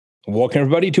Welcome,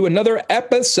 everybody, to another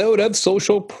episode of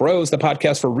Social Pros, the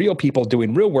podcast for real people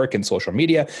doing real work in social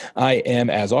media. I am,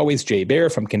 as always, Jay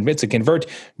Baer from Convince and Convert,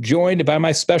 joined by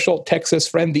my special Texas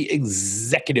friend, the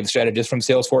executive strategist from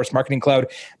Salesforce Marketing Cloud,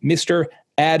 Mr.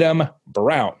 Adam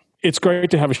Brown. It's great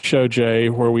to have a show, Jay,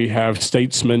 where we have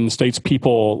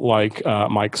statespeople like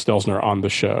Mike Stelzner on the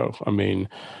show. I mean,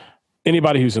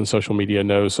 anybody who's in social media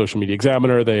knows Social Media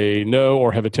Examiner. They know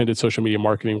or have attended social media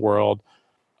marketing world.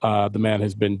 The man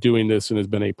has been doing this and has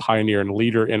been a pioneer and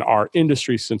leader in our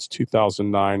industry since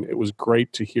 2009. It was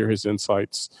great to hear his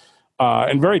insights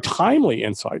and very timely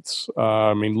insights.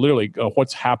 I mean, literally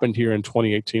what's happened here in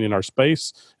 2018 in our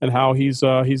space and how he's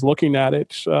looking at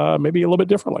it maybe a little bit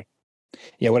differently.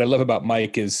 Yeah, what I love about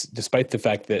Mike is, despite the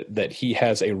fact that he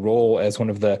has a role as one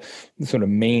of the sort of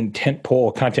main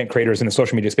tentpole content creators in the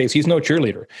social media space, he's no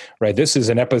cheerleader, right? This is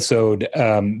an episode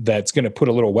that's going to put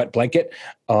a little wet blanket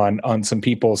on some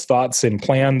people's thoughts and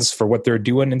plans for what they're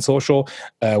doing in social.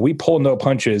 We pull no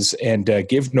punches and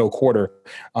give no quarter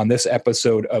on this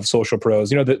episode of Social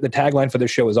Pros. You know, the tagline for this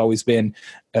show has always been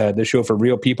the show for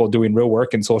real people doing real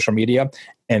work in social media.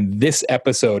 And this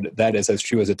episode, that is as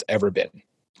true as it's ever been.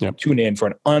 Yep. Tune in for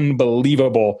an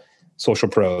unbelievable Social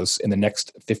Pros in the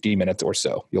next 50 minutes or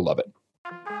so. You'll love it.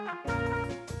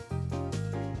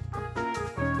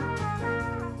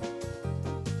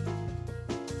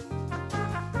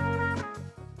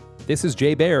 This is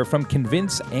Jay Baer from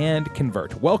Convince and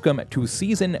Convert. Welcome to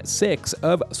Season 6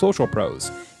 of Social Pros.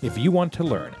 If you want to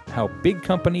learn how big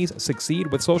companies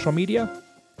succeed with social media,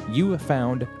 you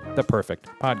found the perfect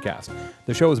podcast.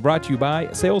 The show is brought to you by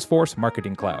Salesforce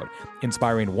Marketing Cloud,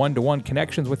 inspiring one-to-one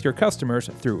connections with your customers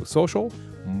through social,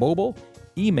 mobile,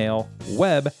 email,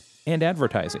 web, and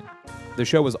advertising. The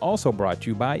show is also brought to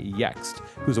you by Yext,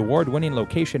 whose award-winning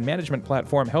location management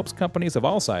platform helps companies of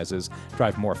all sizes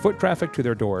drive more foot traffic to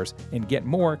their doors and get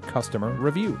more customer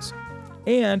reviews.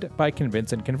 And by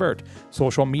Convince and Convert,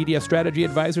 social media strategy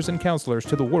advisors and counselors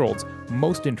to the world's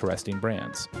most interesting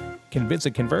brands. Convince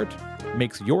and Convert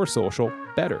makes your social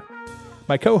better.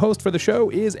 My co-host for the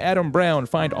show is Adam Brown.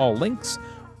 Find all links,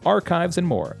 archives, and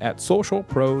more at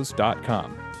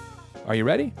socialpros.com. Are you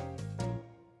ready?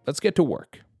 Let's get to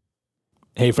work.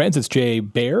 Hey friends, it's Jay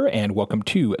Baer, and welcome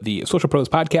to the Social Pros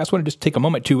Podcast. I want to just take a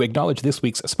moment to acknowledge this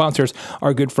week's sponsors,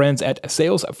 our good friends at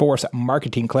Salesforce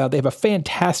Marketing Cloud. They have a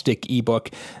fantastic ebook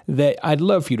that I'd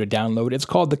love for you to download. It's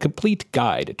called The Complete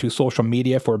Guide to Social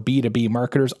Media for B2B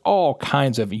Marketers. All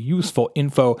kinds of useful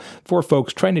info for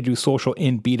folks trying to do social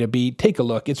in B2B. Take a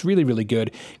look. It's really, really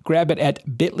good. Grab it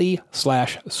at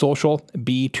bit.ly/social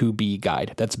B2B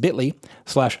guide. That's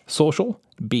bit.ly/social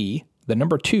B, the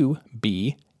number 2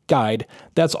 B, guide.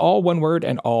 That's all one word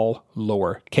and all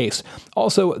lowercase.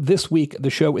 Also, this week, the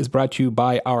show is brought to you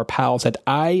by our pals at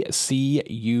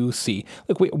ICUC.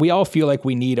 Look, we all feel like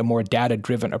we need a more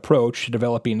data-driven approach to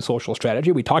developing social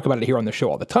strategy. We talk about it here on the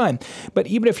show all the time. But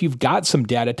even if you've got some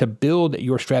data to build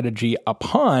your strategy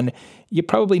upon, you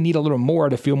probably need a little more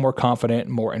to feel more confident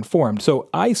and more informed. So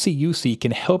ICUC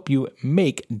can help you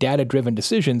make data-driven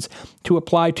decisions to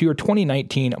apply to your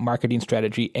 2019 marketing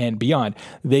strategy and beyond.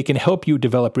 They can help you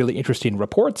develop really interesting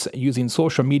reports using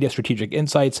social media strategic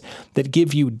insights that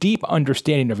give you deep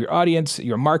understanding of your audience,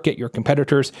 your market, your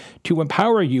competitors, to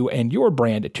empower you and your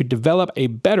brand to develop a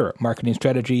better marketing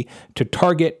strategy to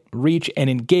target, reach, and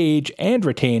engage and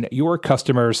retain your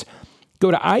customers.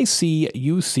 Go to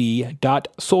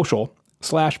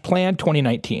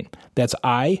icuc.social/plan2019. That's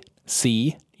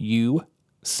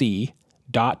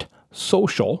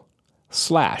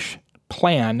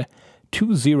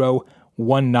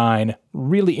icuc.social/plan2019.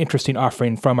 Really interesting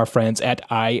offering from our friends at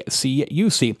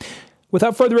ICUC.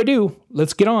 Without further ado,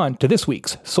 let's get on to this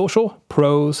week's Social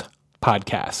Pros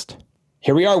Podcast.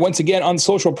 Here we are once again on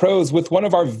Social Pros with one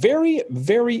of our very,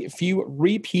 very few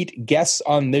repeat guests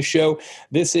on this show.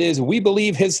 This is, we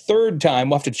believe, his third time.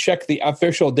 We'll have to check the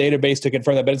official database to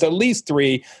confirm that, but it's at least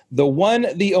 3. The one,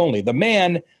 the only, the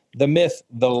man, the myth,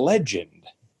 the legend,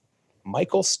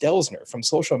 Michael Stelzner from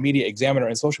Social Media Examiner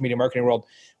and Social Media Marketing World.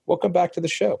 Welcome back to the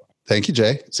show. Thank you,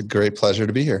 Jay. It's a great pleasure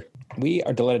to be here. We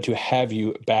are delighted to have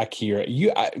you back here.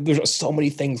 There's so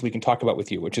many things we can talk about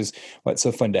with you, which is what's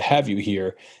so fun to have you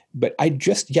here. But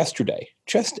just yesterday,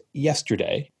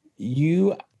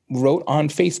 you wrote on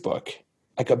Facebook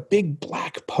like a big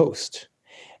black post,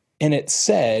 and it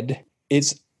said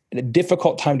it's a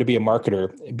difficult time to be a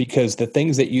marketer because the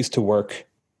things that used to work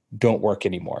don't work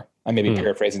anymore. I may be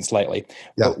paraphrasing slightly.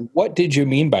 Yeah. But what did you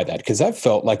mean by that? Because that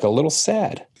felt like a little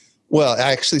sad. Well,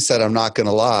 I actually said, I'm not going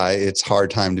to lie. It's a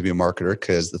hard time to be a marketer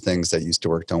because the things that used to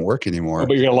work don't work anymore. Oh,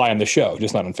 but you're going to lie on the show,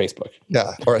 just not on Facebook.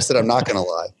 Yeah. Or I said, I'm not going to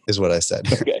lie is what I said.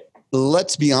 Okay.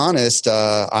 let's be honest.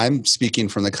 I'm speaking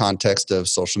from the context of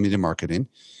social media marketing.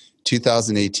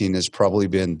 2018 has probably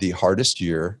been the hardest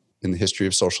year in the history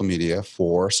of social media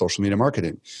for social media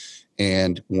marketing.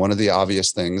 And one of the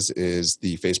obvious things is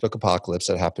the Facebook apocalypse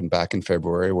that happened back in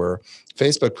February, where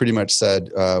Facebook pretty much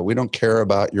said, we don't care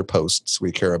about your posts.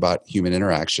 We care about human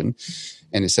interaction.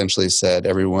 And essentially said,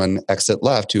 everyone exit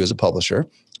left who is a publisher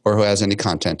or who has any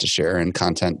content to share. And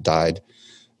content died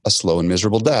a slow and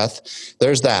miserable death.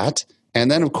 There's that. And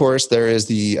then, of course, there is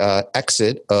the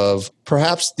exit of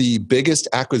perhaps the biggest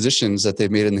acquisitions that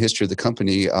they've made in the history of the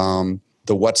company.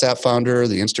 The WhatsApp founder,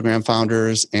 the Instagram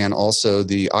founders, and also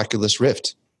the Oculus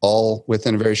Rift, all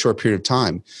within a very short period of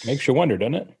time. Makes you wonder,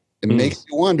 doesn't it? It makes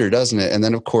you wonder, doesn't it? And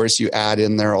then, of course, you add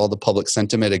in there all the public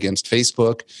sentiment against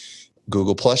Facebook.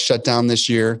 Google Plus shut down this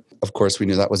year. Of course, we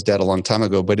knew that was dead a long time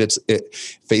ago, but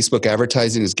Facebook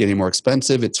advertising is getting more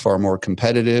expensive. It's far more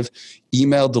competitive.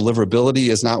 Email deliverability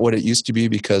is not what it used to be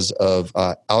because of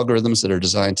algorithms that are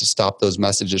designed to stop those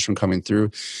messages from coming through.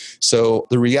 So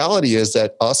the reality is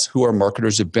that us who are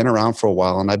marketers have been around for a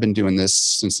while, and I've been doing this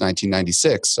since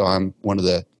 1996, so I'm one of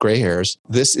the gray hairs.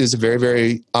 This is a very,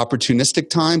 very opportunistic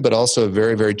time, but also a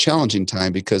very, very challenging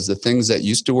time because the things that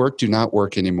used to work do not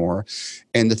work anymore.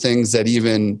 And the things that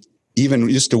even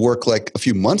used to work like a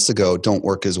few months ago don't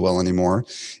work as well anymore.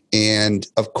 And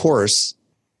of course,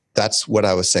 that's what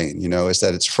I was saying, is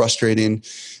that it's frustrating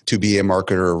to be a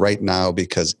marketer right now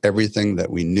because everything that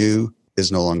we knew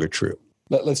is no longer true.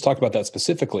 Let's talk about that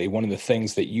specifically. One of the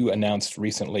things that you announced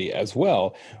recently as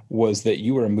well was that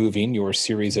you were moving your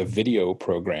series of video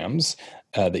programs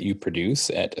that you produce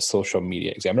at Social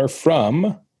Media Examiner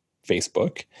from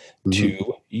Facebook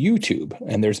to YouTube.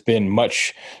 And there's been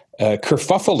much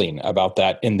kerfuffling about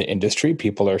that in the industry.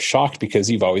 People are shocked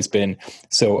because you've always been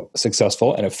so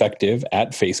successful and effective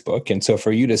at Facebook. And so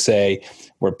for you to say,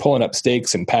 we're pulling up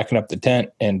stakes and packing up the tent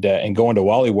and going to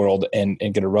Wally World and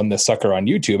going to run this sucker on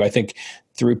YouTube, I think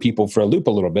threw people for a loop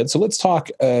a little bit. So let's talk,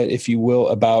 if you will,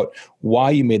 about why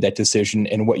you made that decision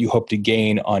and what you hope to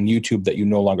gain on YouTube that you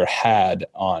no longer had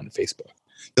on Facebook.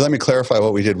 Let me clarify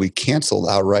what we did. We canceled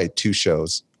outright 2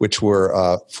 shows, which were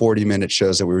 40-minute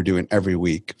shows that we were doing every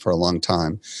week for a long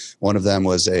time. One of them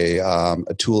was a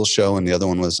tools show, and the other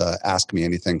one was a Ask Me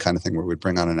Anything kind of thing where we'd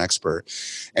bring on an expert.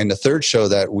 And the third show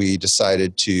that we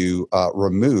decided to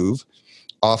remove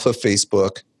off of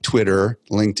Facebook, Twitter,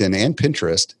 LinkedIn, and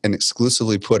Pinterest and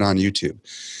exclusively put on YouTube.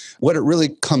 What it really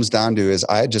comes down to is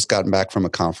I had just gotten back from a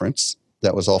conference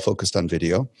that was all focused on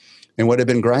video. And what had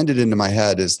been grinded into my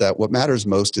head is that what matters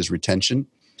most is retention,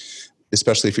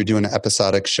 especially if you're doing an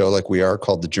episodic show like we are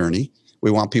called The Journey. We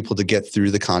want people to get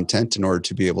through the content in order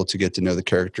to be able to get to know the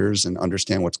characters and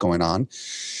understand what's going on.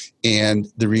 And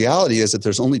the reality is that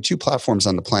there's only 2 platforms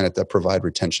on the planet that provide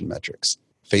retention metrics,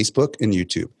 Facebook and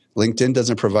YouTube. LinkedIn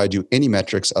doesn't provide you any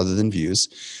metrics other than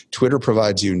views. Twitter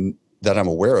provides you, that I'm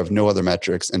aware of, no other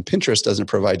metrics. And Pinterest doesn't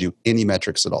provide you any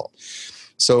metrics at all.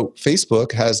 So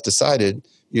Facebook has decided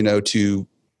to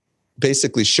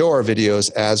basically show our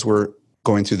videos as we're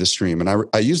going through the stream. And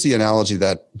I use the analogy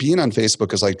that being on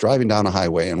Facebook is like driving down a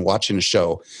highway and watching a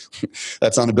show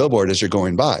that's on a billboard as you're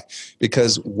going by.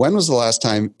 Because when was the last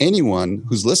time anyone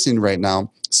who's listening right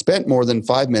now spent more than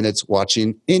 5 minutes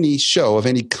watching any show of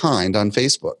any kind on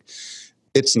Facebook?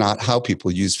 It's not how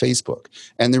people use Facebook.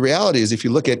 And the reality is if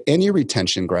you look at any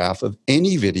retention graph of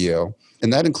any video,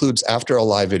 and that includes after a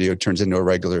live video turns into a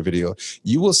regular video,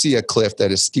 you will see a cliff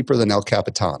that is steeper than El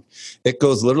Capitan. It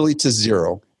goes literally to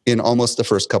 0 in almost the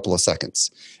first couple of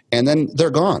seconds. And then they're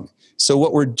gone. So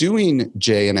what we're doing,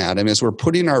 Jay and Adam, is we're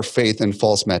putting our faith in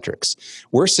false metrics.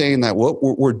 We're saying that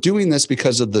we're doing this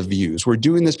because of the views. We're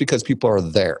doing this because people are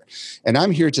there. And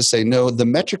I'm here to say, no, the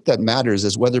metric that matters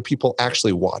is whether people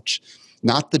actually watch,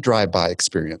 not the drive-by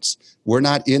experience. We're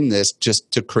not in this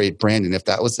just to create branding. If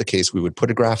that was the case, we would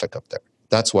put a graphic up there.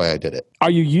 That's why I did it. Are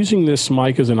you using this,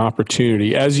 Mike, as an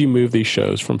opportunity as you move these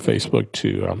shows from Facebook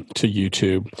to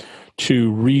YouTube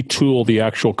to retool the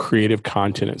actual creative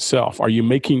content itself? Are you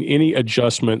making any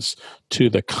adjustments to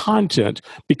the content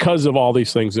because of all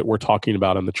these things that we're talking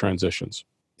about in the transitions?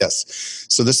 Yes.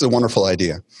 So this is a wonderful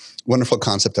idea, wonderful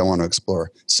concept I want to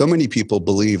explore. So many people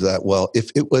believe that, well, if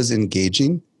it was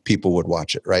engaging, people would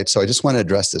watch it, right? So I just want to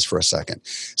address this for a second.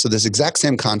 So this exact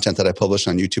same content that I publish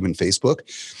on YouTube and Facebook,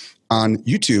 on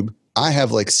YouTube, I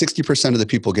have like 60% of the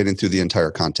people getting through the entire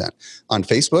content. On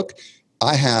Facebook,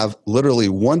 I have literally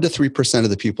 1 to 3% of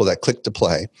the people that click to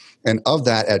play. And of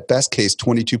that, at best case,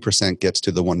 22% gets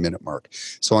to the 1 minute mark.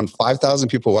 So on 5,000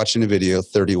 people watching a video,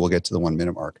 30 will get to the 1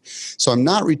 minute mark. So I'm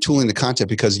not retooling the content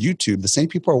because YouTube, the same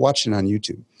people are watching on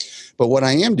YouTube. But what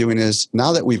I am doing is,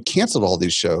 now that we've canceled all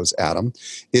these shows, Adam,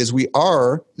 is we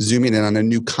are zooming in on a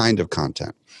new kind of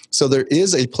content. So there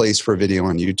is a place for video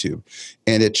on YouTube,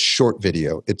 and it's short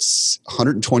video. It's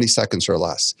 120 seconds or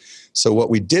less. So what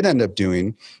we did end up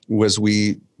doing was,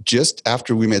 we just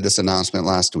after we made this announcement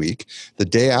last week, the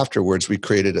day afterwards, we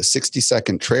created a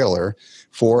 60-second trailer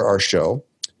for our show,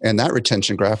 and that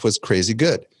retention graph was crazy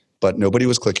good, but nobody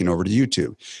was clicking over to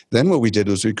YouTube. Then what we did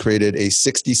was we created a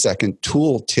 60-second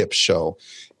tool tip show,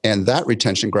 and that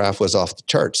retention graph was off the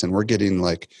charts, and we're getting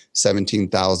like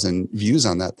 17,000 views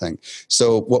on that thing.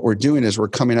 So what we're doing is we're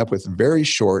coming up with very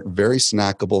short, very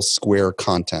snackable, square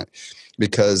content,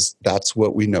 because that's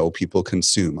what we know people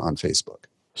consume on Facebook.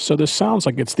 So this sounds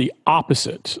like it's the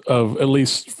opposite of, at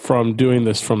least from doing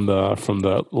this from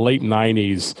the late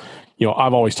 90s.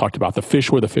 I've always talked about the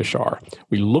fish where the fish are.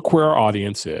 We look where our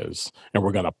audience is, and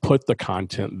we're going to put the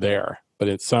content there. But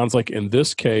it sounds like in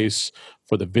this case,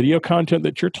 for the video content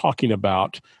that you're talking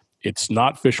about, it's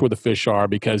not fish where the fish are,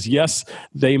 because yes,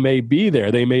 they may be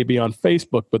there. They may be on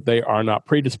Facebook, but they are not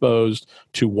predisposed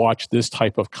to watch this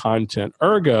type of content.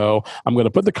 Ergo, I'm going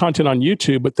to put the content on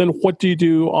YouTube, but then what do you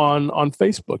do on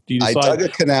Facebook? Do you decide? I dug a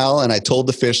canal and I told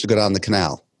the fish to go down the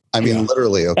canal. I mean,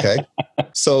 literally, okay?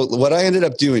 So what I ended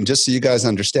up doing, just so you guys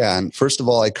understand, first of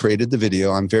all, I created the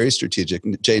video. I'm very strategic.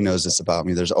 Jay knows this about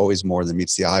me. There's always more than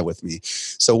meets the eye with me.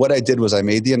 So what I did was I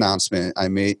made the announcement.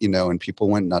 And people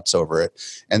went nuts over it.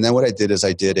 And then what I did is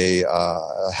I did a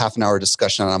half an hour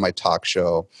discussion on my talk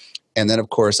show. And then, of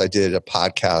course, I did a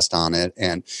podcast on it.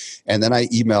 And then I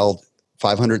emailed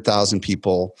 500,000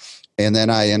 people. And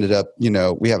then I ended up,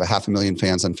 we have 500,000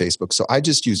 fans on Facebook. So I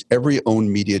just use every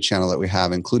own media channel that we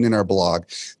have, including our blog,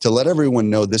 to let everyone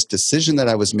know this decision that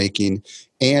I was making.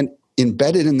 And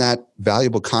embedded in that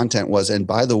valuable content was, and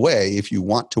by the way, if you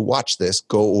want to watch this,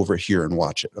 go over here and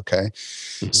watch it. Okay.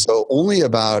 Mm-hmm. So only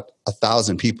about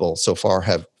 1,000 people so far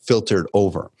have filtered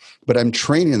over, but I'm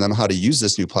training them how to use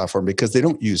this new platform because they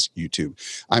don't use YouTube.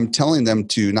 I'm telling them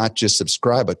to not just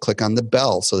subscribe, but click on the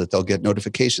bell so that they'll get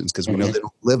notifications, because we know they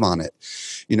don't live on it.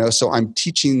 So I'm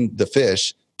teaching the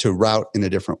fish to route in a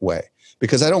different way,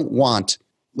 because I don't want,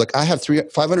 I have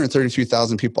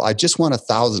 533,000 people. I just want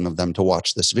 1,000 of them to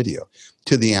watch this video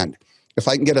to the end. If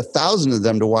I can get 1,000 of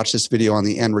them to watch this video on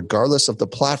the end, regardless of the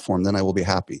platform, then I will be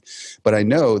happy. But I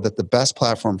know that the best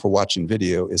platform for watching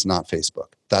video is not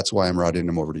Facebook. That's why I'm routing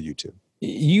them over to YouTube.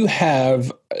 You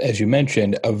have, as you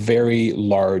mentioned, a very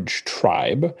large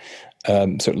tribe,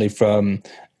 certainly from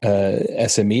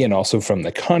SME and also from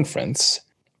the conference.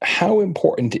 How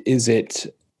important is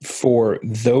it for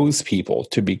those people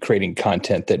to be creating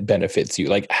content that benefits you?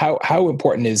 Like how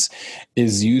important is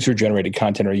user-generated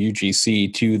content, or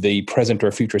UGC, to the present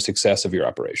or future success of your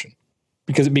operation?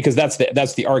 Because that's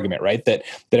the argument, right? That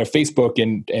if Facebook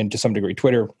and to some degree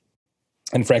Twitter,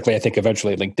 and frankly I think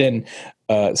eventually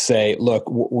LinkedIn, say, look,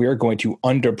 we're going to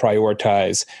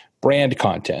under-prioritize brand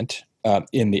content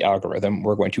in the algorithm,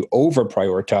 we're going to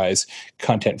over-prioritize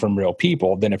content from real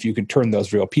people, then if you can turn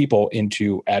those real people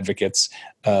into advocates,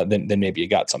 then maybe you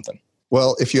got something.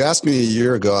 Well, if you asked me a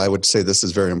year ago, I would say this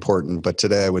is very important, but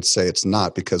today I would say it's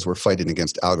not, because we're fighting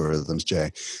against algorithms,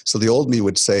 Jay. So the old me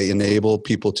would say enable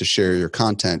people to share your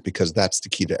content, because that's the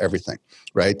key to everything,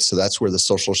 right? So that's where the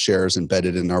social share is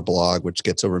embedded in our blog, which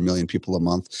gets over 1 million people a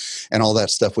month, and all that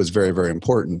stuff was very, very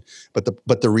important.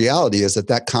 But the reality is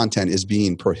that content is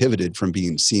being prohibited from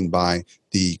being seen by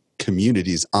the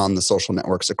communities on the social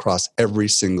networks across every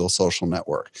single social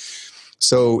network.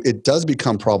 So it does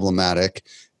become problematic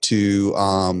to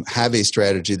have a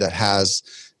strategy that has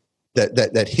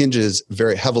that hinges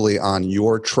very heavily on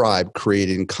your tribe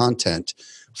creating content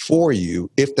for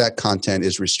you, if that content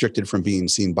is restricted from being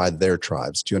seen by their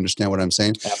tribes. Do you understand what I'm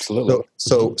saying? Absolutely.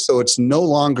 So it's no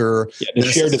longer the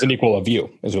share doesn't equal a view,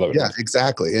 is what I would Yeah,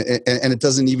 exactly, and it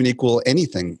doesn't even equal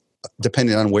anything,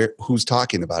 depending on who's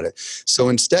talking about it. So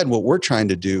instead, what we're trying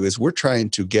to do is we're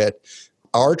trying to get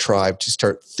our tribe to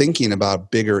start thinking about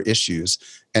bigger issues,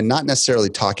 and not necessarily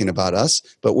talking about us,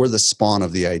 but we're the spawn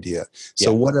of the idea.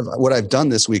 So what I've done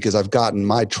this week is I've gotten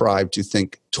my tribe to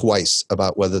think twice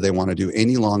about whether they want to do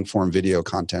any long form video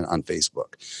content on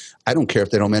Facebook. I don't care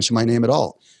if they don't mention my name at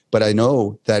all, but I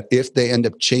know that if they end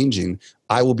up changing,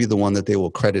 I will be the one that they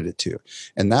will credit it to.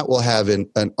 And that will have an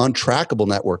untrackable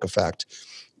network effect,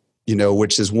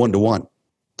 which is 1-to-1.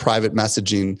 private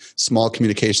messaging, small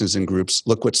communications in groups.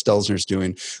 Look what Stelzner's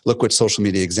doing. Look what Social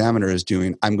Media Examiner is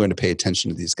doing. I'm going to pay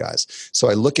attention to these guys. So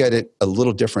I look at it a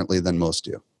little differently than most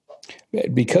do.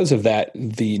 Because of that,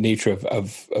 the nature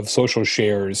of social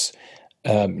shares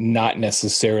not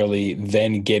necessarily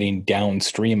then getting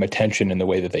downstream attention in the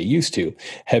way that they used to.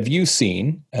 Have you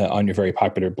seen on your very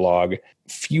popular blog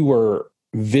fewer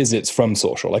visits from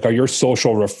social? Like, are your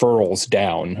social referrals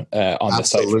down on the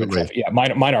site? From the traffic? Yeah,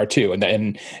 mine are too,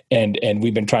 and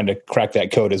we've been trying to crack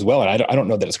that code as well. And I don't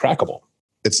know that it's crackable.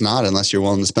 It's not, unless you're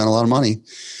willing to spend a lot of money.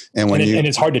 And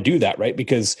it's hard to do that, right?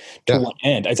 Because to what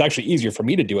end? It's actually easier for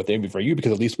me to do it than for you,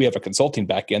 because at least we have a consulting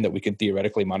back end that we can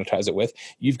theoretically monetize it with.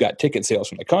 You've got ticket sales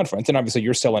from the conference, and obviously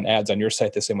you're selling ads on your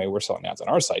site the same way we're selling ads on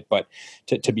our site. But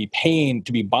to be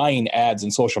buying ads in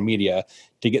social media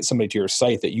to get somebody to your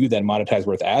site that you then monetize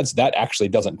with ads, that actually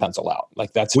doesn't pencil out.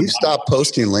 Like we stopped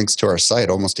posting links to our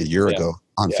site almost a year ago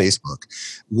on Facebook.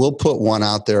 We'll put one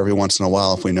out there every once in a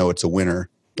while if we know it's a winner,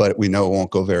 but we know it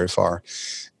won't go very far.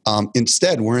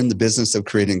 Instead, we're in the business of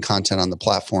creating content on the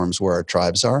platforms where our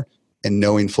tribes are, and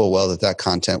knowing full well that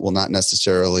content will not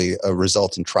necessarily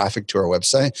result in traffic to our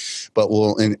website, but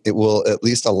it will at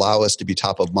least allow us to be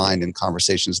top of mind in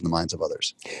conversations in the minds of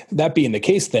others. That being the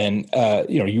case, then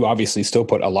you obviously still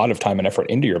put a lot of time and effort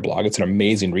into your blog. It's an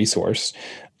amazing resource.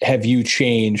 Have you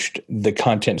changed the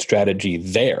content strategy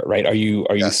there? Right? Are you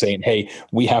saying, hey,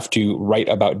 we have to write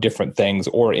about different things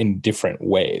or in different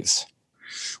ways?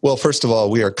 Well, first of all,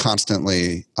 we are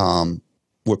constantly,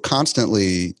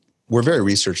 we're very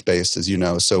research based, as you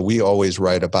know. So we always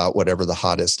write about whatever the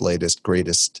hottest, latest,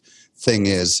 greatest thing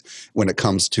is when it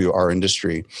comes to our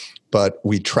industry. But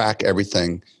we track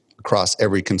everything across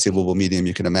every conceivable medium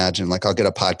you can imagine. Like, I'll get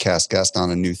a podcast guest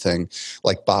on a new thing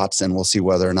like bots, and we'll see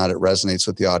whether or not it resonates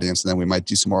with the audience. And then we might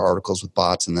do some more articles with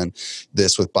bots, and then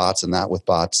this with bots and that with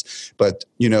bots. But,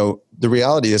 the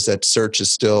reality is that search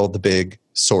is still the big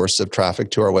source of traffic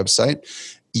to our website.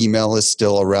 Email is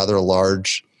still a rather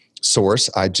large source.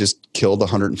 I just killed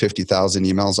 150,000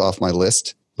 emails off my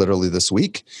list literally this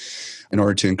week in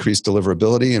order to increase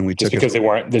deliverability. And because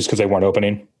they weren't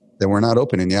opening. They were not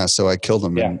opening. Yeah. So I killed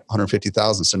them in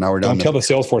 150,000. So now we're down. Don't tell the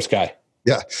Salesforce guy.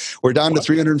 Yeah. We're down to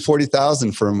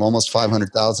 340,000 from almost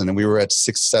 500,000. And we were at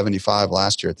 675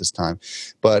 last year at this time.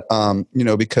 But,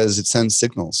 because it sends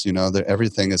signals, that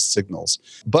everything is signals.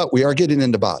 But we are getting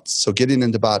into bots. So getting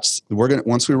into bots,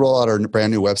 once we roll out our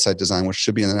brand new website design, which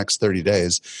should be in the next 30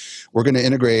 days, we're going to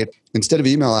integrate, instead of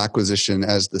email acquisition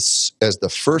as the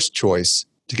first choice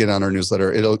to get on our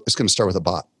newsletter, it's going to start with a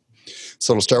bot.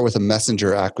 So it'll start with a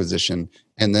messenger acquisition.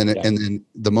 And then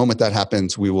the moment that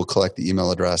happens, we will collect the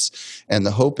email address. And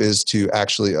the hope is to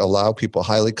actually allow people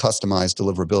highly customized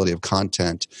deliverability of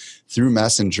content through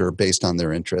Messenger based on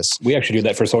their interests. We actually do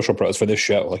that for Social Pros for this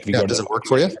show. Like, if you does it work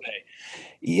for you?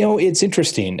 It's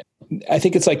interesting. I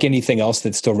think it's like anything else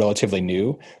that's still relatively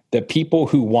new. The people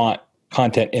who want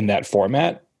content in that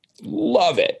format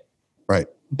love it. Right.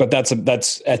 But that's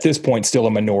at this point still a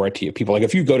minority of people. Like,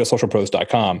 if you go to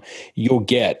socialpros.com, you'll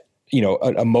get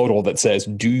a modal that says,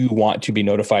 do you want to be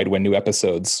notified when new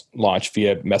episodes launch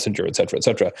via Messenger, et cetera, et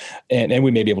cetera. And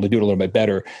we may be able to do it a little bit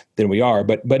better than we are.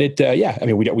 But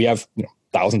we have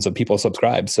thousands of people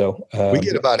subscribe. So we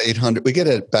get about 800. We get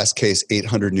at best case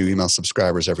 800 new email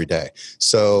subscribers every day.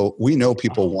 So we know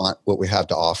people want what we have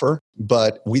to offer,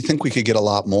 but we think we could get a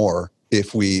lot more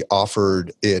if we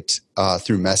offered it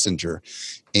through Messenger.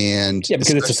 And because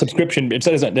it's a subscription. It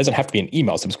doesn't have to be an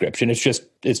email subscription. It's just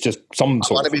some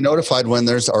sort. I want to be notified when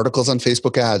there's articles on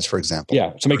Facebook ads, for example.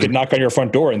 Yeah, somebody could knock on your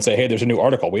front door and say, "Hey, there's a new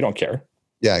article." We don't care.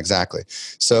 Yeah, exactly.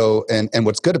 So, and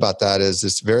what's good about that is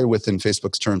it's very within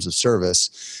Facebook's terms of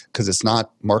service, because it's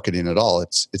not marketing at all.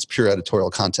 It's pure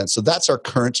editorial content. So that's our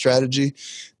current strategy.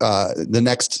 The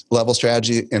next level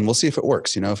strategy, and we'll see if it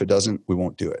works. If it doesn't, we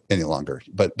won't do it any longer.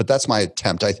 But that's my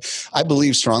attempt. I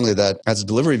believe strongly that as a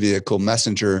delivery vehicle,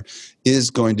 Messenger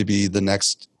is going to be the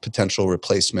next potential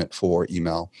replacement for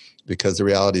email, because the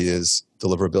reality is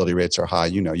deliverability rates are high.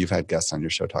 You've had guests on your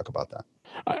show talk about that.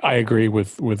 I agree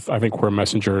with I think where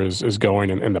Messenger is going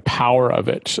and the power of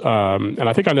it. And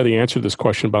I think I know the answer to this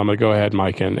question, but I'm going to go ahead,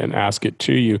 Mike, and ask it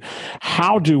to you.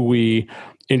 How do we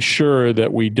ensure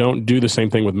that we don't do the same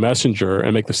thing with Messenger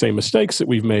and make the same mistakes that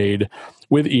we've made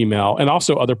with email and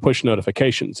also other push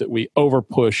notifications, that we over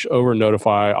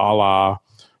notify a la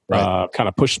kind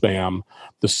of push spam,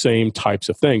 the same types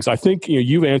of things? I think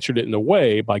you've answered it in a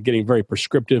way by getting very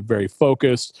prescriptive, very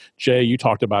focused. Jay, you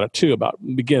talked about it too, about,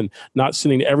 again, not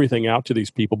sending everything out to these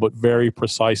people, but very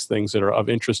precise things that are of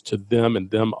interest to them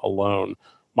and them alone.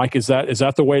 Mike, is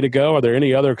that the way to go? Are there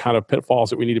any other kind of pitfalls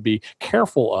that we need to be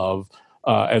careful of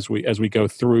as we go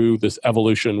through this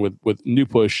evolution with New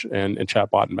Push and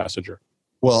Chatbot and Messenger?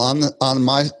 Well, on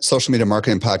my social media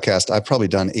marketing podcast, I've probably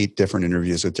done 8 different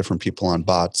interviews with different people on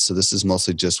bots. So this is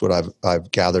mostly just what I've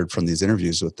gathered from these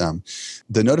interviews with them.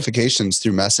 The notifications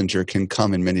through Messenger can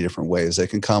come in many different ways. They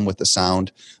can come with the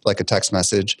sound, like a text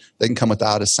message. They can come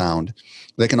without a sound.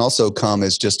 They can also come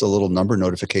as just a little number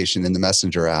notification in the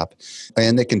Messenger app.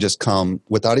 And they can just come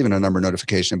without even a number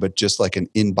notification, but just like an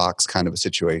inbox kind of a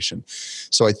situation.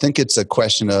 So I think it's a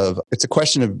question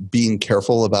of being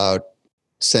careful about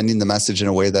sending the message in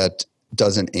a way that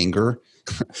doesn't anger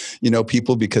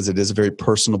people, because it is a very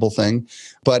personable thing.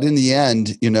 But in the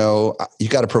end, you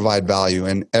got to provide value.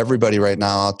 And everybody right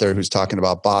now out there who's talking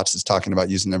about bots is talking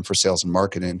about using them for sales and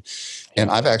marketing.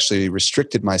 And I've actually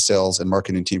restricted my sales and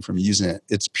marketing team from using it.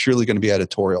 It's purely going to be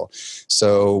editorial.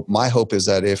 So my hope is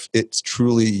that if it's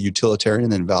truly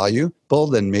utilitarian and valuable,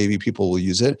 then maybe people will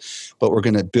use it. But we're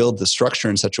going to build the structure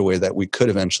in such a way that we could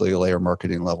eventually layer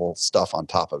marketing level stuff on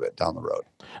top of it down the road.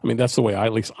 I mean, that's the way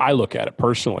at least I look at it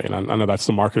personally. And I know that's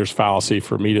the marketer's fallacy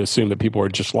for me to assume that people are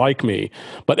just like me.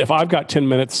 But if I've got 10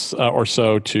 minutes or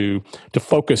so to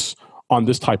focus on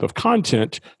this type of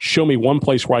content, show me one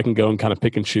place where I can go and kind of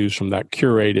pick and choose from that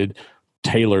curated,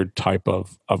 tailored type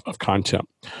of content.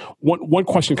 One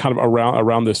question kind of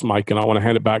around this, Mike, and I want to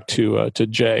hand it back to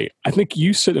Jay. I think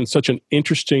you sit in such an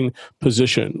interesting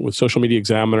position with Social Media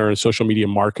Examiner and social media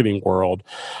marketing world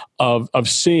of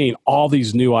seeing all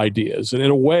these new ideas. And in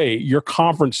a way, your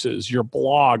conferences, your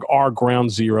blog are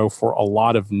ground zero for a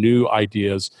lot of new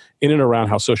ideas in and around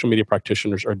how social media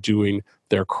practitioners are doing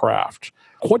their craft.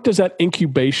 What does that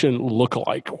incubation look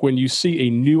like when you see a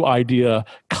new idea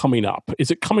coming up? Is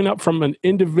it coming up from an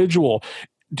individual?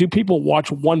 Do people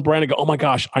watch one brand and go, oh my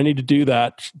gosh, I need to do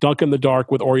that, dunk in the dark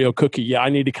with Oreo cookie. Yeah, I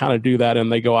need to kind of do that.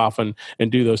 And they go off and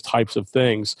do those types of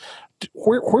things.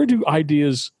 Where do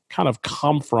ideas kind of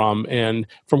come from? And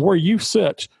from where you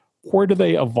sit, where do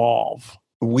they evolve?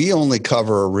 We only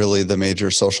cover really the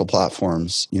major social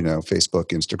platforms, Facebook,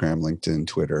 Instagram, LinkedIn,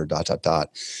 Twitter, ...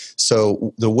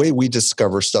 So the way we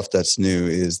discover stuff that's new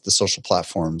is the social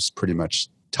platforms pretty much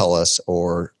tell us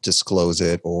or disclose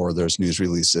it, or there's news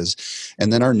releases.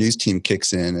 And then our news team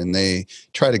kicks in and they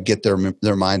try to get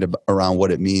their mind around what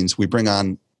it means. We bring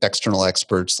on external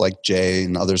experts like Jay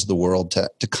and others of the world to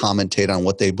commentate on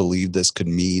what they believe this could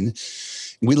mean.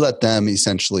 We let them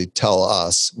essentially tell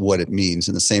us what it means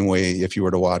in the same way if you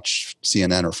were to watch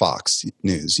CNN or Fox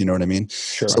News, you know what I mean?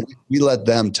 Sure. So we let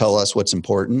them tell us what's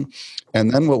important.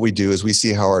 And then what we do is we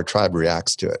see how our tribe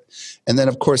reacts to it. And then,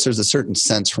 of course, there's a certain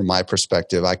sense from my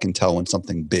perspective. I can tell when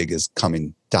something big is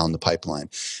coming down the pipeline.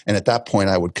 And at that point,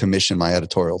 I would commission my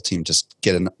editorial team to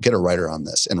get a writer on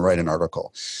this and write an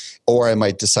article. Or I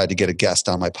might decide to get a guest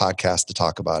on my podcast to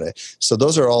talk about it. So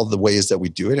those are all the ways that we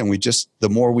do it. And the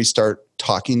more we start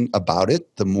talking about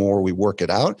it, the more we work it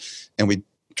out. And we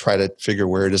try to figure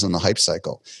where it is in the hype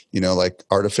cycle. Like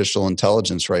artificial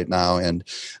intelligence right now and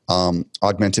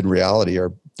augmented reality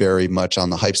are very much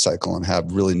on the hype cycle and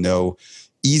have really no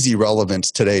easy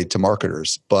relevance today to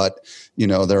marketers. But,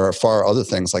 there are far other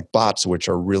things like bots, which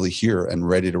are really here and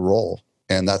ready to roll.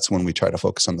 And that's when we try to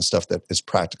focus on the stuff that is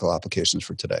practical applications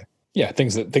for today. Yeah,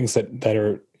 things that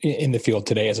are in the field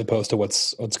today, as opposed to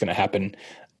what's going to happen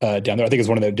down there. I think it's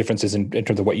one of the differences in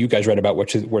terms of what you guys read about,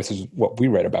 which is versus what we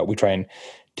read about. We try and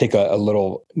take a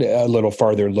little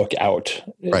farther look out,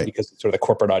 right? Because it's sort of the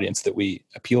corporate audience that we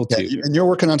appeal to. Yeah, and you're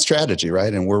working on strategy,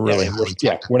 right? And we're really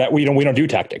we don't do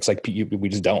tactics. Like we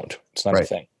just don't. It's not a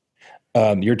thing.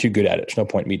 You're too good at it. There's no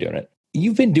point in me doing it.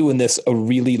 You've been doing this a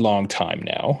really long time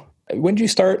now. When did you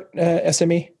start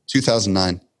SME?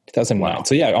 2009. 2009. Wow.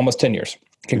 So yeah, almost 10 years.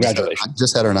 Congratulations.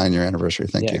 Just had our 9-year anniversary.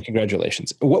 Thank you.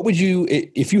 Congratulations. What would you,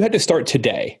 if you had to start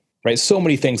today, right? So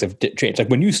many things have changed. Like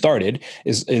when you started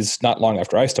is not long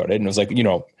after I started. And it was like,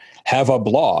 have a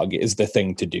blog is the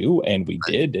thing to do. And we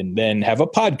did. And then have a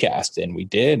podcast and we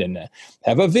did. And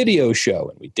have a video show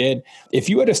and we did. If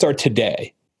you had to start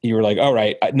today, you were like, all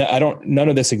right, none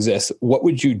of this exists. What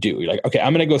would you do? You're like, okay,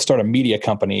 I'm going to go start a media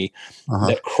company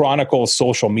that chronicles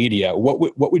social media.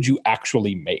 What would you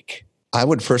actually make? I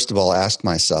would first of all ask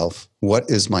myself, what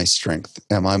is my strength?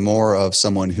 Am I more of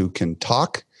someone who can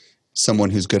talk, someone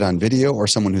who's good on video, or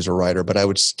someone who's a writer? But I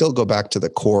would still go back to the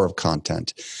core of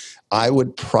content. I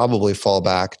would probably fall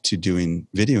back to doing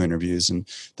video interviews. And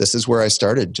this is where I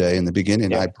started, Jay. In the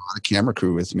beginning, I brought a camera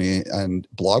crew with me and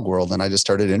Blog World, and I just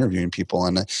started interviewing people.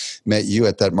 And I met you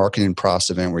at that Marketing Profs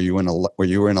event where you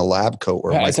were in a lab coat.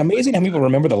 It's amazing how people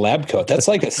remember the lab coat. That's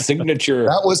like a signature.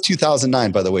 That was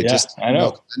 2009, by the way. Yeah, I know.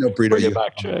 I know, Brito. Bring it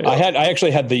back, Jay. I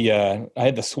actually had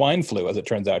the swine flu, as it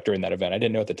turns out, during that event. I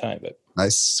didn't know at the time, but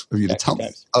nice of you to tell me.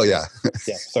 Times. Oh yeah.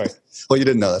 Yeah. Sorry. Well, you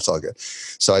didn't know. That's all good.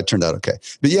 So it turned out okay.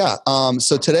 But yeah,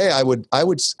 so today I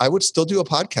would still do a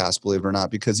podcast, believe it or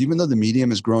not, because even though the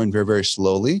medium is growing very, very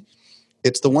slowly,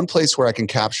 it's the one place where I can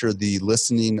capture the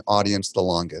listening audience the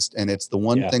longest. And it's the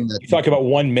one thing that you talk about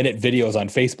 1 minute videos on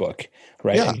Facebook,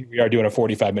 right? Yeah. And here we are doing a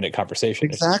 45-minute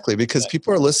conversation. Exactly. Because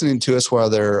people are listening to us while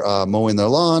they're mowing their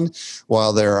lawn,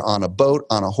 while they're on a boat,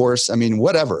 on a horse. I mean,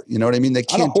 whatever, you know what I mean? They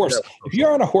can't on a horse. If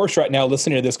you're on a horse right now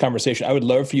listening to this conversation, I would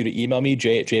love for you to email me,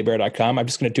 jay@jbear.com. I'm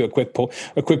just going to do a quick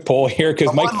poll here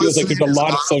because Mike feels like there's a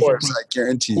lot of social. Horse, I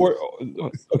guarantee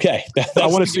you. Okay. I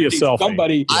want to see a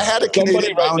selfie. I had a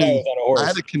Canadian Mountie. I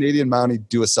had a Canadian Mountie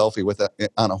do a selfie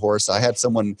on a horse. I had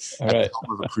someone at the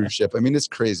helm of a cruise ship. I mean, it's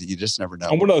crazy. You just never know.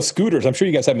 On one of those scooters, I'm sure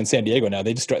you guys have them in San Diego now.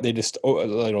 They just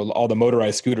all the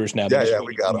motorized scooters now. Yeah,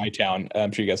 we got them. My town.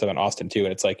 I'm sure you guys have in Austin too,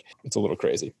 and it's a little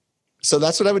crazy. So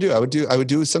that's what I would do. I would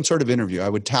do some sort of interview. I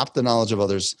would tap the knowledge of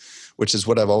others, which is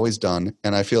what I've always done,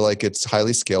 and I feel like it's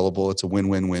highly scalable. It's a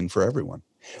win-win-win for everyone.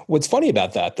 What's funny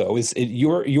about that though is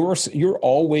you're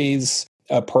always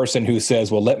a person who says,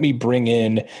 well, let me bring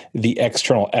in the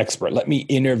external expert. Let me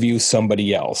interview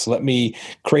somebody else. Let me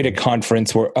create a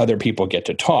conference where other people get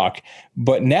to talk.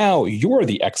 But now you're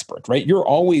the expert, right? You're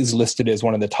always listed as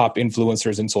one of the top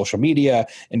influencers in social media,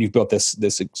 and you've built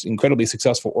this incredibly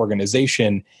successful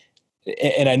organization.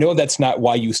 And I know that's not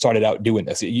why you started out doing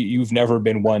this. You've never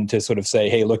been one to sort of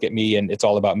say, hey, look at me and it's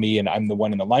all about me and I'm the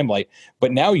one in the limelight.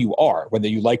 But now you are, whether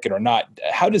you like it or not.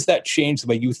 How does that change the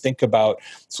way you think about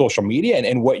social media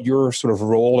and what your sort of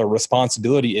role or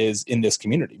responsibility is in this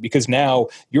community? Because now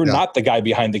you're not the guy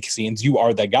behind the scenes. You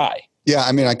are the guy. Yeah,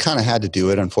 I mean, I kind of had to do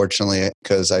it, unfortunately,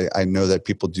 because I know that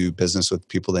people do business with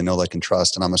people they know, like, and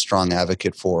trust. And I'm a strong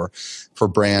advocate for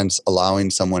brands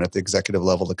allowing someone at the executive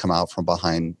level to come out from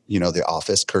behind, the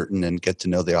office curtain and get to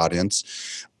know the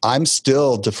audience. I'm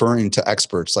still deferring to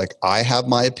experts. Like, I have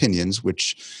my opinions,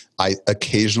 which I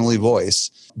occasionally voice.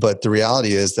 But the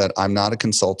reality is that I'm not a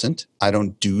consultant. I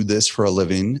don't do this for a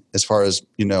living as far as,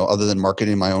 other than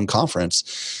marketing my own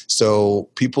conference. So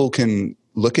people can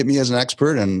look at me as an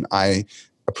expert, and I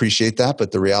appreciate that.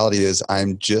 But the reality is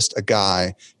I'm just a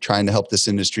guy trying to help this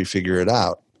industry figure it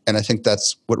out. And I think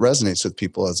that's what resonates with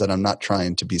people, is that I'm not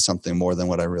trying to be something more than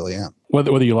what I really am.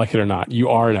 Whether you like it or not, you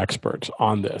are an expert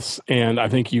on this. And I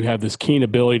think you have this keen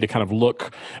ability to kind of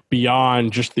look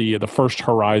beyond just the first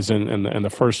horizon and the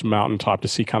first mountaintop to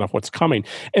see kind of what's coming.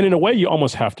 And in a way, you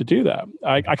almost have to do that.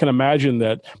 I can imagine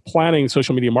that planning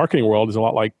social media marketing world is a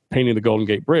lot like painting the Golden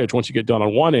Gate Bridge. Once you get done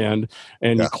on one end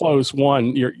and you close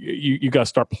one, you got to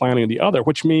start planning the other,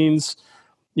 which means,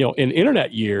 in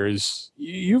internet years,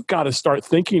 you've got to start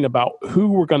thinking about who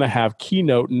we're going to have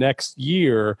keynote next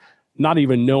year, not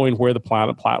even knowing where the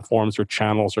platforms or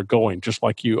channels are going. Just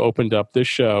like you opened up this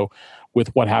show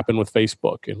with what happened with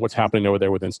Facebook and what's happening over there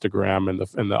with Instagram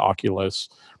and the Oculus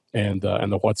and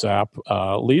the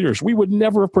WhatsApp leaders. We would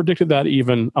never have predicted that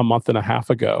even a month and a half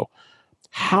ago.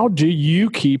 How do you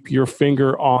keep your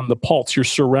finger on the pulse? You're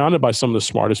surrounded by some of the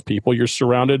smartest people. You're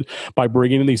surrounded by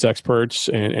bringing in these experts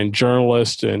and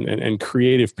journalists and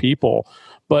creative people.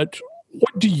 But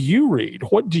what do you read?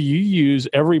 What do you use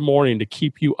every morning to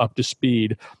keep you up to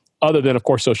speed, other than, of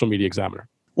course, Social Media Examiner?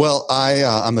 Well,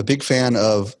 I'm a big fan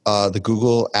of the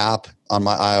Google app on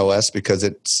my iOS because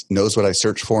it knows what I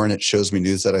search for and it shows me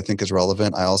news that I think is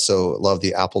relevant. I also love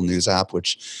the Apple News app,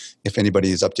 which, if anybody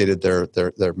has updated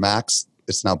their Macs,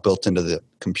 it's now built into the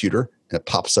computer and it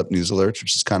pops up news alerts,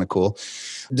 which is kind of cool.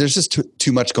 There's just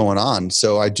too much going on.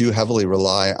 So I do heavily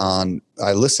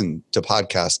I listen to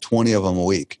podcasts, 20 of them a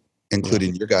week,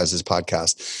 including your guys'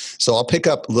 podcast. So I'll pick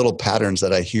up little patterns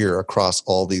that I hear across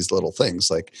all these little things.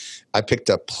 Like, I picked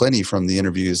up plenty from the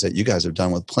interviews that you guys have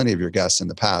done with plenty of your guests in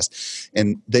the past.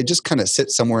 And they just kind of sit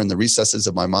somewhere in the recesses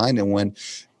of my mind. And when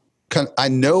I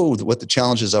know what the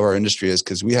challenges of our industry is,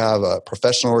 because we have a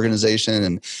professional organization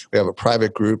and we have a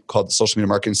private group called the Social Media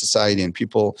Marketing Society, and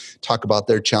people talk about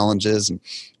their challenges. And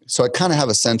so I kind of have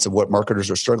a sense of what marketers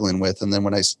are struggling with. And then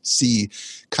when I see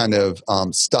kind of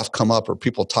stuff come up or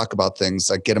people talk about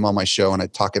things, I get them on my show and I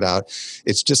talk it out.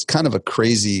 It's just kind of a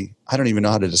crazy, I don't even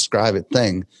know how to describe it,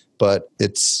 thing, but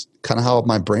it's kind of how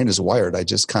my brain is wired. I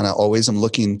just kind of always am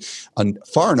looking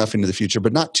far enough into the future,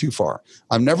 but not too far.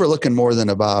 I'm never looking more than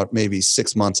about maybe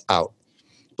 6 months out,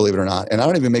 believe it or not. And I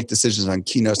don't even make decisions on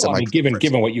keynotes. Well,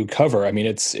 given what you cover, I mean,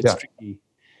 it's tricky.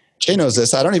 Jay knows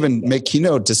this. I don't even make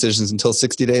keynote decisions until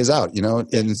 60 days out,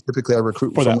 and typically I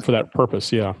recruit for that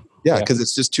purpose. Yeah. Yeah. Because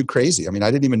it's just too crazy. I mean,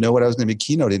 I didn't even know what I was going to be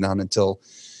keynoting on until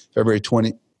February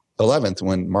 11th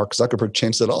when Mark Zuckerberg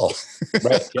changed it all.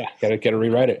 Right. Yeah. Got to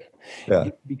rewrite it. Yeah.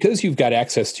 Because you've got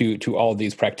access to all of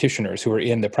these practitioners who are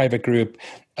in the private group,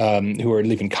 who are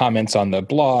leaving comments on the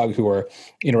blog, who are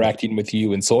interacting with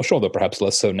you in social, though perhaps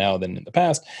less so now than in the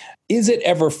past. Is it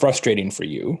ever frustrating for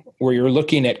you where you're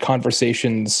looking at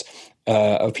conversations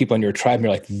of people in your tribe and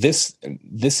you're like, this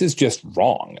is just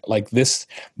wrong. Like this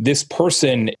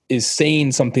person is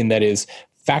saying something that is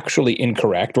factually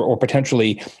incorrect or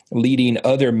potentially leading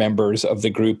other members of the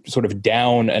group sort of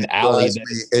down an alley.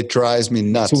 It drives me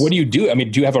nuts. So what do you do? I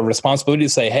mean, do you have a responsibility to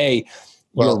say, hey,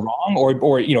 you're wrong,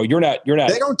 or you're not.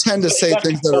 They don't tend to say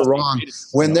things that are wrong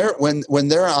when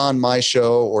they're on my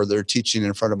show or they're teaching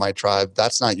in front of my tribe.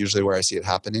 That's not usually where I see it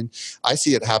happening. I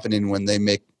see it happening when they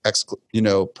make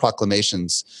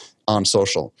proclamations on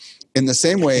social. In the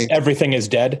same way, everything is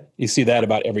dead. You see that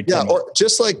about every time. Yeah, or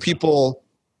just like people.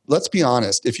 Let's be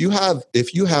honest. If you have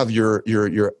your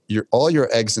all your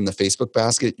eggs in the Facebook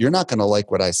basket, you're not going to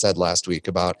like what I said last week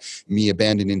about me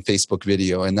abandoning Facebook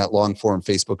video, and that long form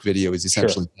Facebook video is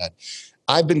essentially dead.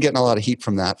 I've been getting a lot of heat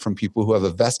from people who have a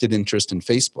vested interest in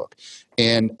Facebook,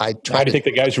 and I try. How do you think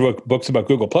the guys who wrote books about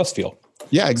Google Plus feel?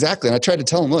 Yeah, exactly. And I tried to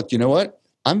tell them, look, you know what?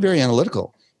 I'm very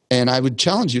analytical. And I would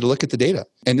challenge you to look at the data.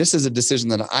 And this is a decision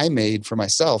that I made for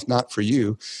myself, not for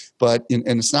you, and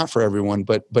it's not for everyone.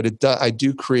 But I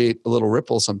do create a little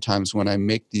ripple sometimes when I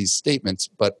make these statements.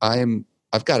 But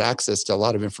I've got access to a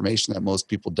lot of information that most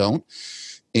people don't,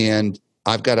 and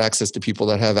I've got access to people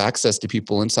that have access to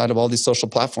people inside of all these social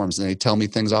platforms, and they tell me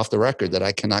things off the record that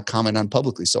I cannot comment on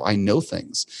publicly. So I know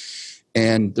things.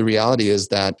 And the reality is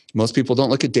that most people don't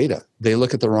look at data; they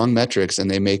look at the wrong metrics,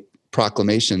 and they make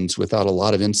proclamations without a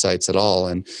lot of insights at all.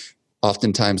 And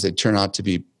oftentimes they turn out to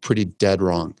be pretty dead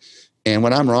wrong. And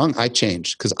when I'm wrong, I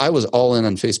change, because I was all in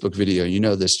on Facebook video. You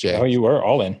know this, Jay. Oh, you were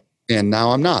all in. And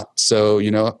now I'm not. So,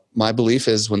 my belief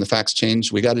is when the facts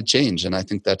change, we got to change. And I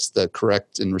think that's the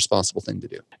correct and responsible thing to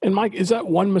do. And Mike, is that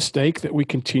one mistake that we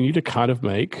continue to kind of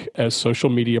make as social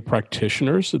media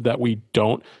practitioners, that we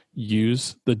don't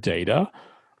use the data?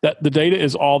 That the data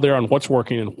is all there on what's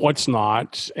working and what's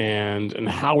not, and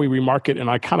how we remarket. And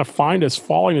I kind of find us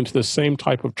falling into the same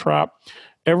type of trap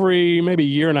every maybe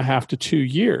year and a half to 2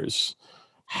 years.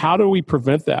 How do we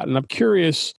prevent that? And I'm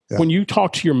curious, when you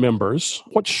talk to your members,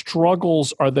 what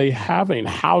struggles are they having?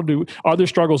 Are there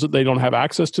struggles that they don't have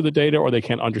access to the data, or they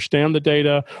can't understand the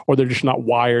data, or they're just not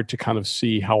wired to kind of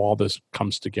see how all this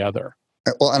comes together?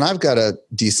 Well, and I've got a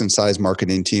decent sized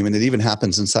marketing team, and it even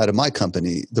happens inside of my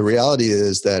company. The reality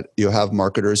is that you have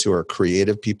marketers who are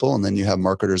creative people, and then you have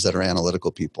marketers that are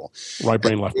analytical people. Right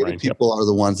brain, left brain. People are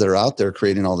the ones that are out there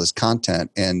creating all this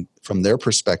content. And from their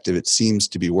perspective, it seems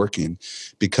to be working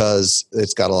because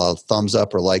it's got a lot of thumbs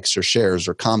up or likes or shares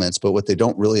or comments. But what they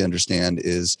don't really understand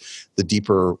is the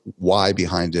deeper why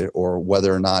behind it, or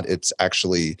whether or not it's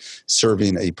actually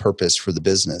serving a purpose for the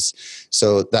business.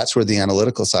 So that's where the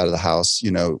analytical side of the house,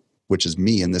 which is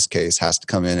me in this case, has to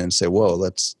come in and say, whoa,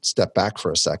 let's step back for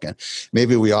a second.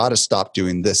 Maybe we ought to stop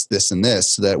doing this, this, and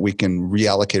this so that we can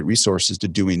reallocate resources to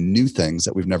doing new things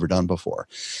that we've never done before.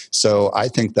 So I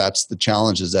think that's the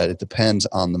challenge, is that it depends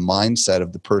on the mindset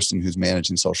of the person who's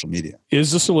managing social media.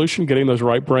 Is the solution getting those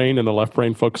right brain and the left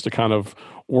brain folks to kind of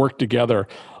work together?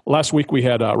 Last week, we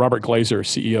had Robert Glazer,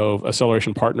 CEO of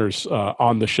Acceleration Partners,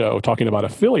 on the show talking about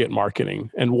affiliate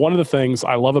marketing. And one of the things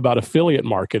I love about affiliate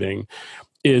marketing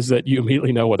is that you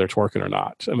immediately know whether it's working or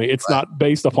not. I mean, it's not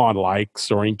based upon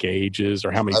likes or engages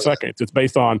or how many seconds. It's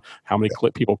based on how many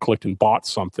people clicked and bought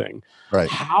something. Right.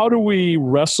 How do we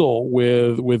wrestle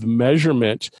with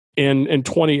measurement in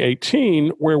 2018,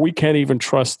 where we can't even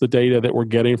trust the data that we're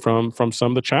getting from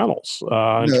some of the channels?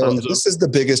 This is the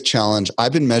biggest challenge.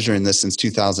 I've been measuring this since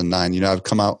 2009. I've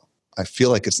come out, I feel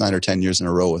like it's 9 or 10 years in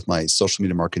a row with my social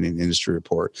media marketing industry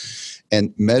report.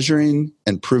 And measuring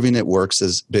and proving it works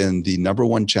has been the number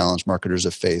one challenge marketers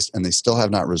have faced, and they still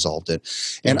have not resolved it.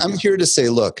 And I'm here to say,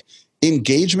 look,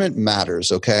 engagement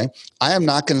matters, okay? I am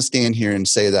not going to stand here and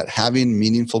say that having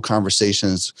meaningful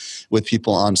conversations with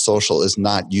people on social is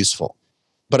not useful.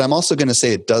 But I'm also going to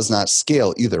say it does not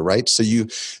scale either, right? So you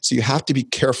have to be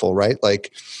careful, right?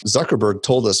 Like Zuckerberg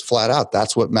told us flat out,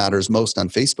 that's what matters most on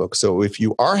Facebook. So if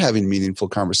you are having meaningful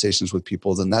conversations with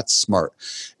people, then that's smart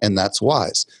and that's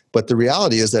wise. But the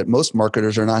reality is that most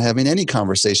marketers are not having any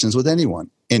conversations with anyone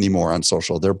anymore on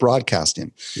social. They're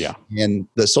broadcasting. Yeah. And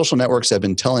the social networks have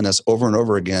been telling us over and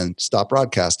over again, stop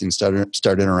broadcasting, start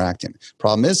interacting.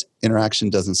 Problem is, interaction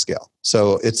doesn't scale.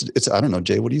 So it's I don't know,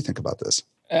 Jay, what do you think about this?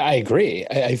 I agree.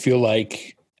 I feel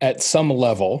like at some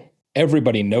level,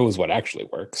 everybody knows what actually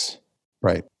works.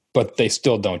 Right. But they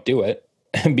still don't do it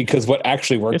because what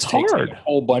actually works takes a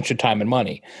whole bunch of time and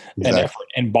money and effort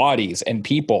and bodies and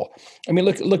people. I mean,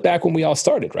 look back when we all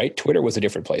started, right? Twitter was a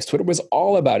different place. Twitter was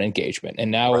all about engagement,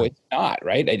 and now it's not,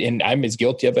 right? And I'm as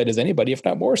guilty of it as anybody, if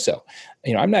not more so.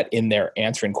 I'm not in there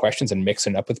answering questions and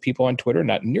mixing up with people on Twitter,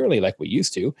 not nearly like we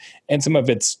used to. And some of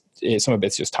it's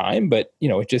just time, but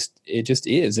it just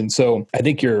is. And so I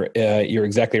think you're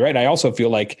exactly right. I also feel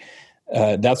like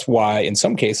that's why in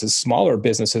some cases smaller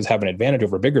businesses have an advantage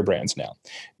over bigger brands now,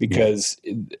 because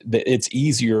it's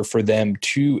easier for them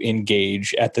to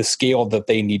engage at the scale that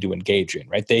they need to engage in,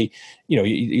 right? They,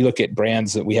 you look at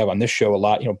brands that we have on this show a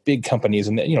lot, big companies,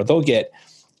 and they'll get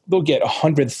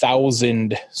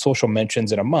 100,000 social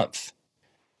mentions in a month.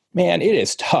 Man, it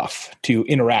is tough to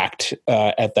interact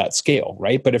at that scale,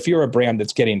 right? But if you're a brand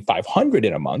that's getting 500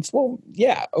 in a month, well,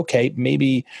 yeah, okay,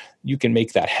 maybe you can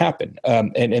make that happen.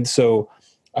 And so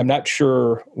I'm not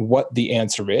sure what the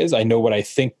answer is. I know what I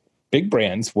think big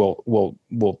brands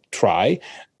will try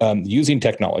using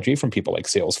technology from people like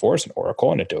Salesforce and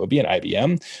Oracle and Adobe and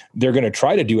IBM. They're going to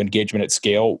try to do engagement at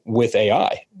scale with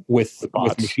AI, with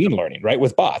machine learning, right?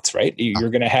 With bots, right? You're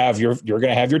going to have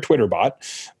your Twitter bot,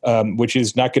 which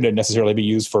is not going to necessarily be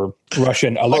used for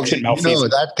Russian election malfeasance.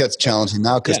 That gets challenging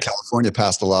now because California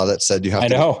passed a law that said you have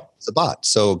to. It's a bot.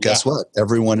 So guess what?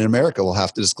 Everyone in America will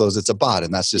have to disclose it's a bot,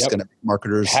 and that's just going to make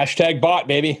marketers #bot,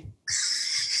 baby.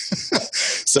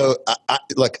 So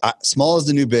small is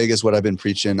the new big is what I've been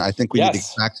preaching. I think we need to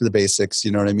get back to the basics.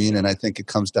 You know what I mean? And I think it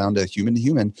comes down to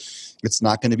human. It's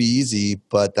not going to be easy,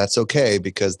 but that's okay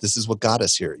because this is what got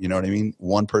us here. You know what I mean?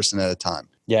 One person at a time.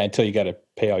 Yeah, until you got to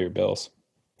pay all your bills.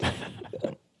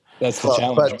 That's the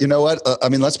challenge. But you know what?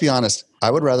 Let's be honest. I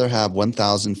would rather have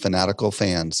 1,000 fanatical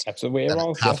fans than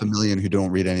 500,000 who don't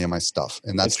read any of my stuff.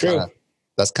 And that's true.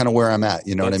 That's kind of where I'm at.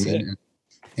 You know what I mean?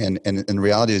 And the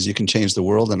reality is you can change the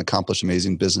world and accomplish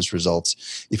amazing business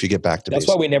results if you get back to basics.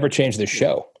 That's why we never change the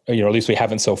show. At least we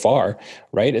haven't so far,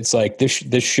 right? It's like this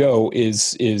show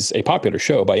is a popular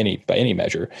show by any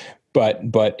measure,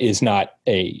 but is not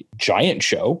a giant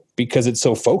show because it's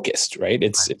so focused, right?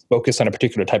 It's focused on a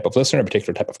particular type of listener, a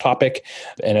particular type of topic,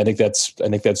 and I think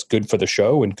that's good for the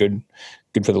show and good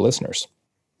for the listeners.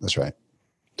 That's right.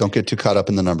 Don't get too caught up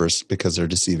in the numbers because they're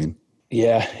deceiving.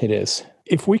 Yeah, it is.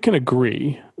 If we can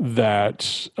agree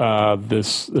that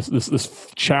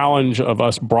this challenge of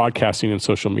us broadcasting in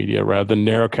social media rather than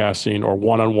narrowcasting or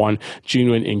one-on-one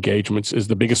genuine engagements is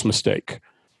the biggest mistake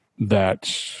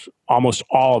that almost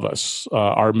all of us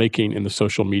are making in the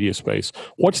social media space,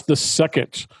 what's the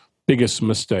second biggest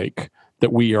mistake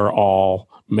that we are all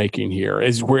making here?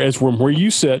 As where you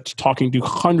sit talking to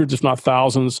hundreds, if not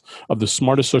thousands, of the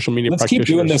smartest social media practitioners. Let's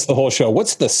keep doing this the whole show.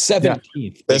 What's the 17th?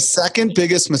 Yeah. The second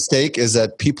biggest mistake is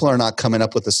that people are not coming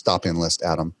up with a stopping list,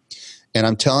 Adam. And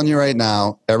I'm telling you right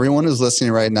now, everyone who's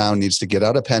listening right now needs to get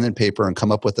out a pen and paper and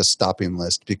come up with a stopping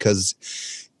list, because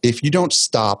if you don't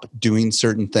stop doing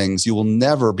certain things, you will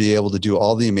never be able to do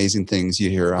all the amazing things you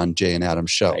hear on Jay and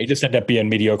Adam's show. You just end up being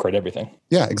mediocre at everything.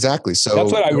 Yeah, exactly. So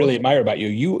that's what I really admire about you.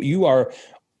 You are,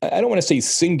 I don't want to say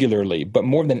singularly, but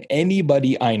more than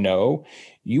anybody I know,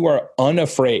 you are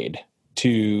unafraid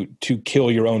to kill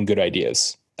your own good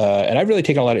ideas. And I've really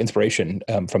taken a lot of inspiration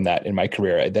from that in my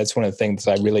career. That's one of the things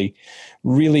I really,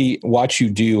 really watch you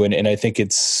do. And I think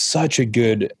it's such a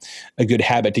good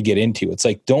habit to get into. It's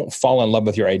like, don't fall in love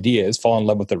with your ideas, fall in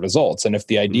love with the results. And if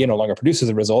the idea no longer produces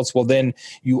the results, well, then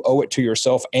you owe it to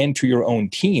yourself and to your own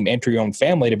team and to your own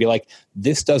family to be like,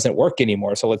 this doesn't work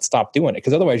anymore, so let's stop doing it.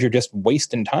 Because otherwise you're just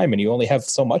wasting time and you only have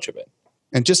so much of it.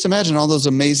 And just imagine all those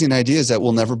amazing ideas that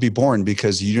will never be born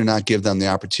because you do not give them the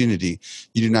opportunity.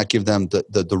 You do not give them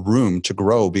the room to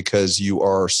grow because you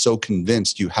are so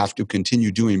convinced you have to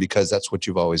continue doing because that's what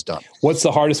you've always done. What's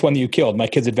the hardest one that you killed? My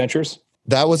Kids' Adventures?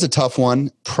 That was a tough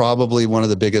one, probably one of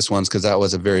the biggest ones because that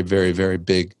was a very, very, very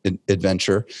big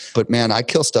adventure. But man, I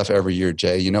kill stuff every year,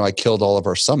 Jay. I killed all of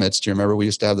our summits. Do you remember we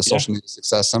used to have the Social Media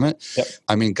Success Summit? Yep.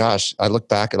 I mean, gosh, I look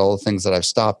back at all the things that I've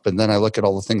stopped, but then I look at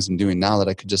all the things I'm doing now that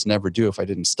I could just never do if I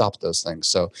didn't stop those things.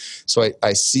 So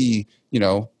I see,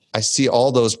 I see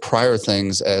all those prior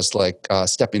things as like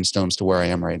stepping stones to where I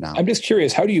am right now. I'm just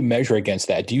curious, how do you measure against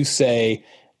that? Do you say,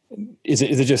 is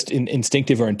it just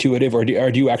instinctive or intuitive, or do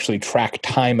you actually track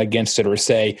time against it, or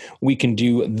say we can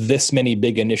do this many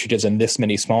big initiatives and this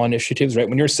many small initiatives, right?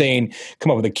 When you're saying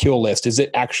come up with a kill list, is it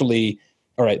actually,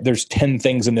 all right, there's 10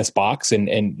 things in this box and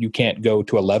you can't go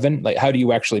to 11? Like, how do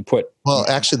you actually put? Well,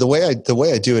 actually, the way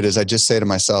I do it is I just say to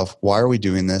myself, why are we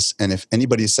doing this? And if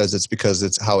anybody says it's because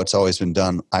it's how it's always been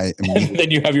done,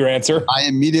 then you have your answer. I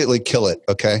immediately kill it.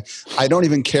 Okay. I don't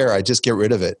even care. I just get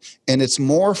rid of it. And it's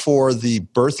more for the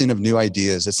birthing of new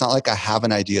ideas. It's not like I have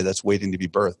an idea that's waiting to be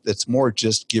birthed. It's more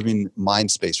just giving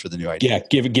mind space for the new idea.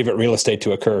 Yeah. Give it real estate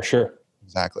to occur. Sure.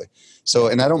 Exactly. So,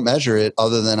 and I don't measure it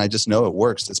other than I just know it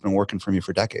works. It's been working for me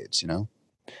for decades,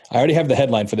 I already have the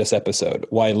headline for this episode: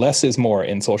 Why Less is More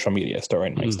in Social Media,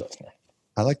 starring Mike Stelzner.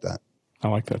 I like that. I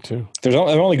like that too. I'm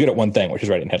only good at one thing, which is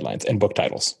writing headlines and book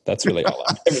titles. That's really all.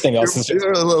 Everything else is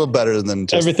you're a little better than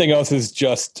just, everything else is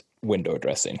just window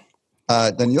dressing.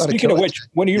 Then you ought to Speaking kill of which,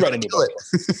 when are you writing a new book?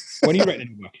 When are you writing a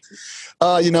new book?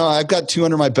 I've got 2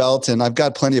 under my belt and I've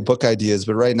got plenty of book ideas,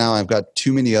 but right now I've got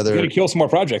too many other. You got to kill some more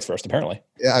projects first, apparently.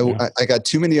 Yeah, I got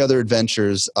too many other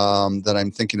adventures that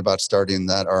I'm thinking about starting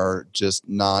that are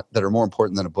more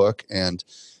important than a book, and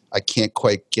I can't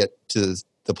quite get to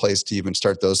the place to even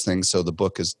start those things. So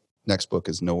the next book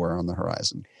is nowhere on the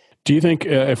horizon. Do you think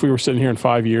if we were sitting here in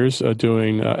 5 years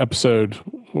doing episode,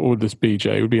 what would this be,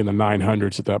 Jay? It would be in the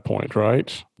 900s at that point,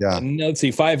 right? Yeah. Let's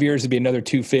see, 5 years would be another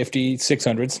 250,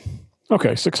 600s.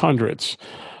 Okay, 600s.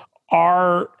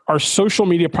 Are social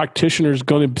media practitioners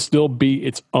going to still be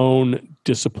its own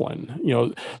discipline?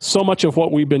 So much of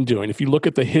what we've been doing, if you look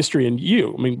at the history, and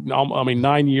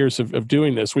 9 years of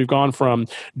doing this, we've gone from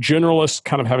generalists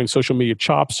kind of having social media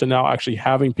chops to now actually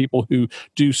having people who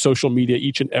do social media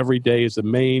each and every day as the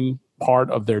main part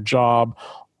of their job.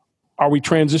 Are we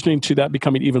transitioning to that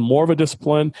becoming even more of a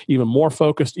discipline, even more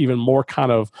focused, even more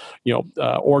kind of,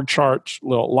 org chart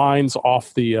little lines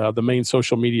off the main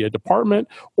social media department?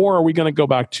 Or are we going to go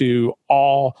back to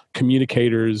all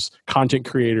communicators, content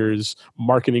creators,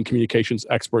 marketing communications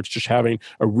experts just having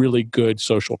a really good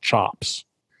social chops?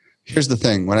 Here's the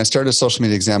thing. When I started Social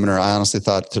Media Examiner, I honestly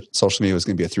thought social media was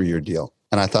going to be a 3-year deal.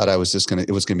 And I thought it was going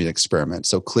to be an experiment.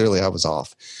 So clearly I was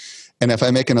off. And if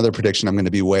I make another prediction, I'm going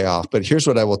to be way off. But here's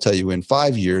what I will tell you. In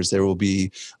 5 years, there will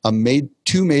be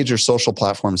 2 major social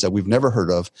platforms that we've never heard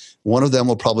of. One of them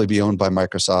will probably be owned by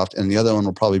Microsoft, and the other one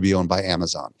will probably be owned by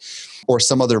Amazon or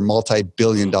some other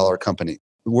multi-billion-dollar company.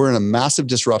 We're in a massive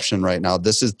disruption right now.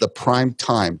 This is the prime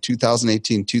time,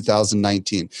 2018,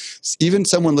 2019. Even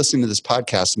someone listening to this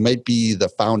podcast might be the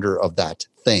founder of that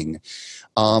thing.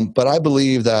 But I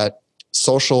believe that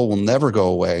social will never go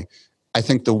away. I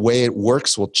think the way it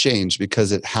works will change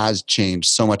because it has changed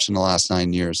so much in the last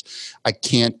 9 years. I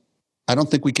don't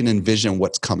think we can envision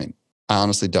what's coming. I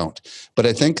honestly don't. But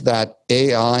I think that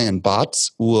AI and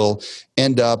bots will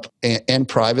end up, and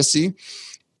privacy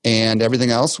and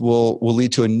everything else will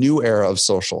lead to a new era of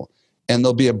social. And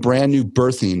there'll be a brand new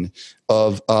birthing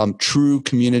of true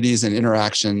communities and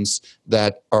interactions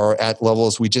that are at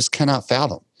levels we just cannot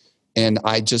fathom. And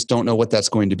I just don't know what that's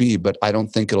going to be, but I don't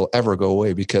think it'll ever go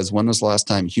away because when was the last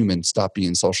time humans stopped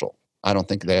being social? I don't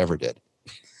think they ever did.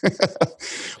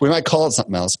 We might call it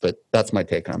something else, but that's my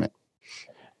take on it.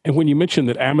 And when you mentioned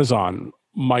that Amazon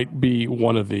might be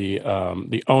one of the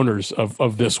owners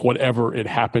of this, whatever it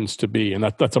happens to be, and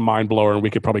that's a mind blower, and we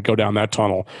could probably go down that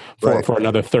tunnel for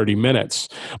another 30 minutes.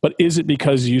 But is it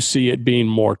because you see it being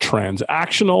more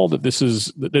transactional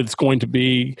that it's going to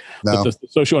be the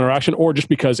social interaction, or just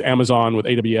because Amazon with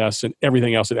AWS and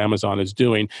everything else that Amazon is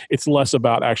doing, it's less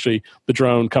about actually the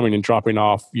drone coming and dropping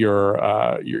off your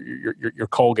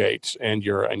Colgate and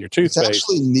your toothpaste? It's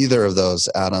actually neither of those,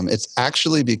 Adam. It's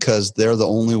actually because they're the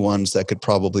only ones that could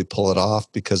probably pull it off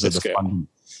because of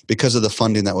the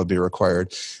funding that would be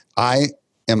required. I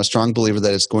am a strong believer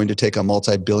that it's going to take a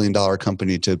multi-billion-dollar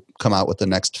company to come out with the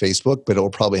next Facebook, but it will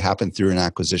probably happen through an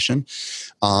acquisition.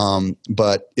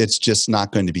 But it's just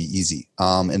not going to be easy.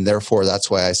 And therefore, that's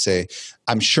why I say,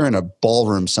 I'm sure in a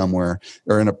ballroom somewhere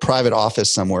or in a private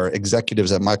office somewhere,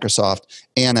 executives at Microsoft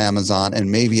and Amazon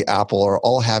and maybe Apple are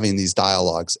all having these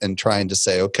dialogues and trying to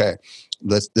say, okay,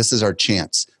 this is our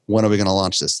chance. When are we going to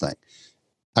launch this thing?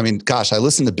 I mean, gosh, I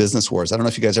listen to Business Wars. I don't know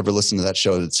if you guys ever listen to that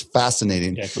show. It's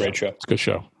fascinating. Yeah, great show. It's a good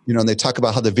show. And they talk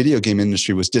about how the video game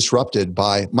industry was disrupted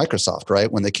by Microsoft,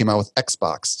 right? When they came out with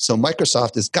Xbox. So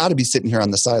Microsoft has got to be sitting here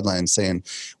on the sidelines saying,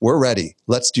 we're ready.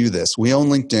 Let's do this. We own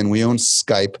LinkedIn. We own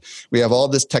Skype. We have all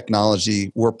this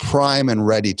technology. We're prime and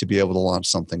ready to be able to launch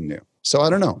something new. So I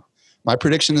don't know. my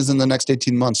prediction is in the next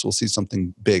 18 months, we'll see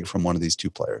something big from one of these two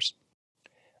players.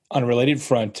 On a related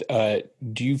front,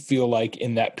 do you feel like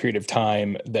in that period of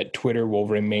time that Twitter will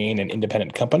remain an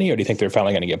independent company, or do you think they're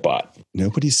finally going to get bought?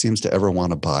 Nobody seems to ever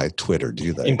want to buy Twitter,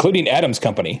 do they? Including Adam's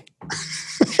company.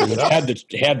 had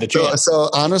the chance. So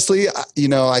honestly,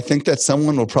 I think that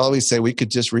someone will probably say we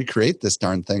could just recreate this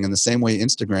darn thing in the same way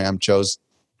Instagram chose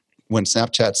when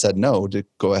Snapchat said no to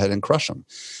go ahead and crush them.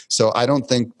 So I don't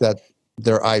think that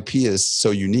their IP is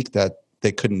so unique that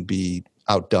they couldn't be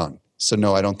outdone. So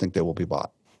no, I don't think they will be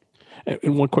bought.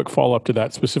 And one quick follow-up to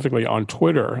that, specifically on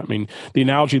Twitter. I mean, the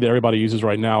analogy that everybody uses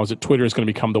right now is that Twitter is going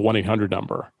to become the 1-800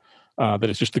 number, that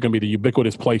it's just going to be the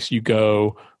ubiquitous place you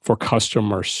go for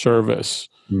customer service.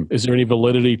 Is there any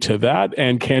validity to that?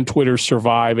 And can Twitter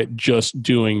survive at just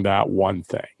doing that one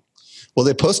thing? Well,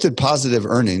 they posted positive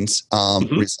earnings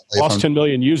recently. Lost 10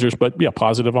 million users, but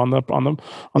positive on the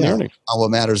earnings. On what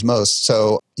matters most.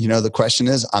 So, the question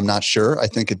is, I'm not sure. I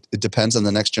think it depends on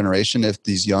the next generation. If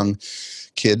these young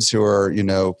kids who are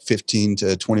 15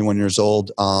 to 21 years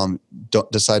old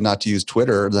don't decide not to use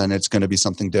Twitter, then it's going to be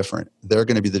something different. They're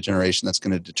going to be the generation that's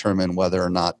going to determine whether or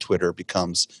not Twitter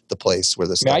becomes the place where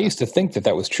this. I used to think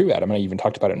that was true, Adam. I even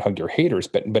talked about it in Hug Your Haters,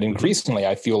 but increasingly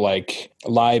I feel like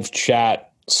live chat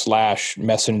 /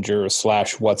 Messenger /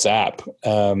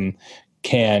 WhatsApp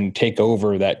can take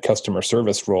over that customer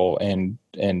service role and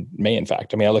may, in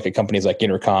fact. I mean, I look at companies like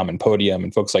Intercom and Podium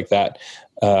and folks like that.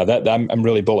 I'm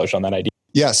really bullish on that idea.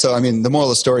 Yeah. So, I mean, the moral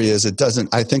of the story is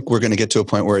I think we're going to get to a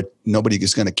point where nobody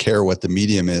is going to care what the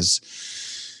medium is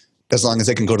as long as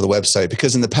they can go to the website.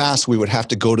 Because in the past, we would have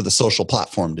to go to the social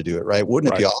platform to do it, right?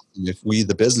 Wouldn't it be awesome if we,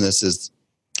 the business, is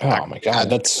oh my God,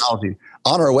 that's technology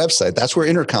on our website? That's where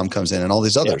Intercom comes in and all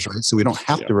these others, right? So we don't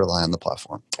have to rely on the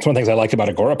platform. It's one of the things I like about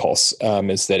AgoraPulse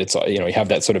is that it's, you have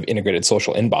that sort of integrated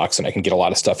social inbox, and I can get a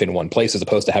lot of stuff in one place as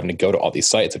opposed to having to go to all these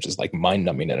sites, which is like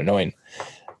mind-numbing and annoying.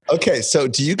 Okay, so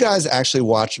do you guys actually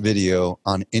watch video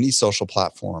on any social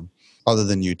platform other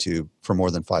than YouTube for more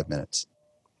than 5 minutes?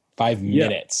 5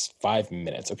 minutes. 5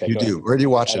 minutes. Okay. You do. Where do you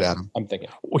watch it, Adam? I'm thinking.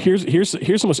 Well, here's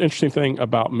the most interesting thing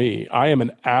about me. I am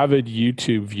an avid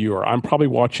YouTube viewer. I'm probably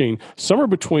watching somewhere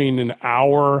between an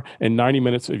hour and 90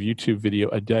 minutes of YouTube video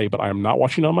a day, but I am not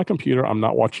watching it on my computer. I'm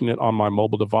not watching it on my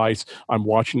mobile device. I'm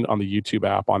watching it on the YouTube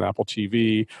app on Apple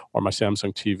TV or my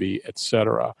Samsung TV,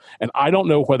 etc. And I don't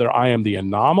know whether I am the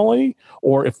anomaly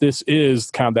or if this is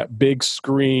kind of that big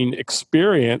screen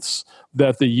experience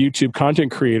that the YouTube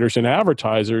content creators and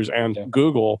advertisers and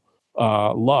Google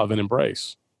love and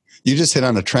embrace. You just hit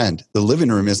on a trend. The living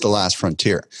room is the last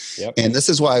frontier. Yep. And this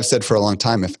is why I've said for a long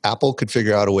time, if Apple could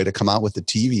figure out a way to come out with a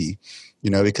TV,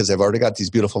 because they've already got these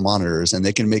beautiful monitors and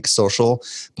they can make social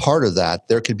part of that,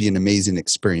 there could be an amazing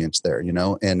experience there,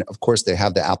 And of course they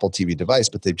have the Apple TV device,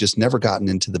 but they've just never gotten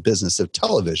into the business of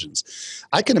televisions.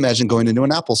 I can imagine going into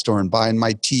an Apple store and buying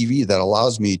my TV that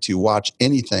allows me to watch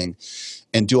anything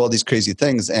and do all these crazy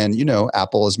things. And,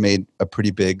 Apple has made a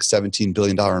pretty big $17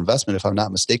 billion investment, if I'm not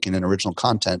mistaken, in original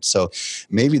content. So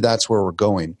maybe that's where we're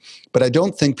going. But I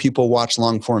don't think people watch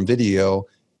long form video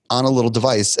on a little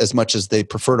device as much as they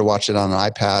prefer to watch it on an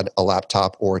iPad, a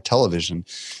laptop, or a television.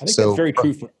 I think that's very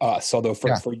true for us. Although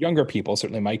for younger people,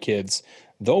 certainly my kids,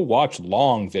 they'll watch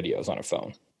long videos on a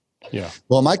phone. Yeah.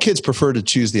 Well, my kids prefer to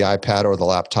choose the iPad or the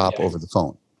laptop over the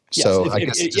phone. Yes, so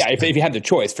if you had the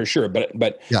choice, for sure, but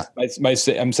I'm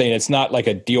saying it's not like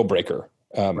a deal breaker,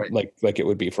 like it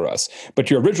would be for us.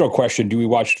 But your original question: do we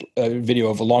watch a video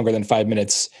of longer than 5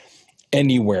 minutes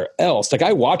anywhere else? Like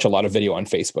I watch a lot of video on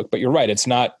Facebook, but you're right; it's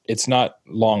not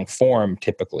long form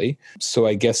typically. So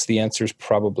I guess the answer is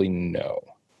probably no.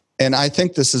 And I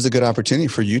think this is a good opportunity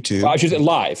for YouTube. Well, I should say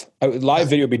live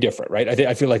video would be different, right?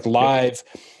 I feel like live,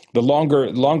 the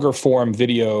longer form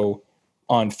video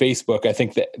on Facebook, I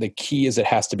think that the key is it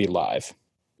has to be live.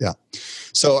 Yeah.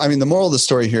 So, I mean, the moral of the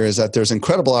story here is that there's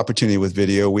incredible opportunity with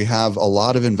video. We have a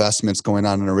lot of investments going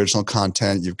on in original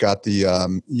content. You've got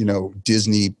the,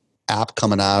 Disney app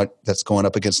coming out that's going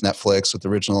up against Netflix with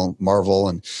original Marvel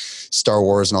and Star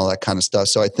Wars and all that kind of stuff.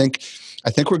 So I think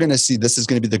we're going to see this is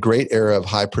going to be the great era of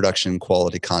high production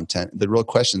quality content. The real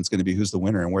question is going to be who's the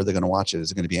winner and where they're going to watch it.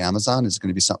 Is it going to be Amazon? Is it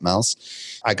going to be something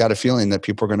else? I got a feeling that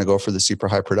people are going to go for the super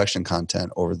high production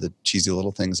content over the cheesy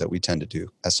little things that we tend to do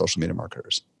as social media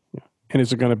marketers. And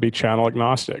is it going to be channel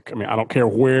agnostic? I mean, I don't care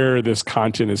where this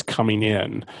content is coming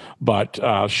in, but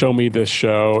show me this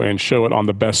show and show it on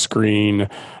the best screen,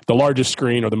 the largest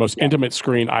screen or the most intimate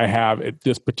screen I have at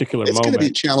this particular moment. It's going to be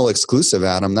channel exclusive,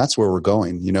 Adam. That's where we're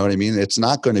going. You know what I mean? It's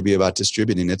not going to be about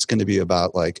distributing. It's going to be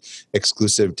about like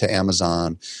exclusive to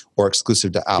Amazon or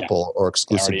exclusive to Apple or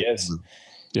exclusive. It already is.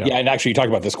 Yeah, and actually, you talk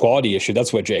about this quality issue.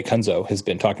 That's what Jay Kunzo has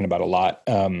been talking about a lot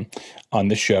on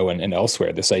this show and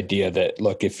elsewhere. This idea that,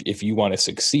 look, if you want to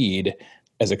succeed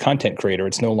as a content creator,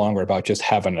 it's no longer about just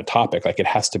having a topic. Like, it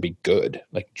has to be good,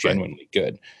 like genuinely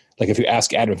good. Like, if you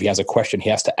ask Adam if he has a question, he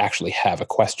has to actually have a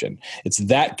question. It's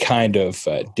that kind of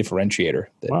differentiator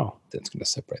that's going to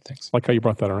separate things. Like how you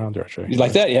brought that around there, Jay. You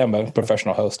like that? Yeah, I'm a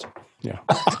professional host. Yeah.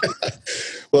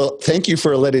 Well, thank you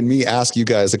for letting me ask you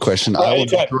guys a question. I will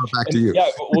throw it back to you. Yeah,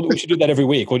 we should do that every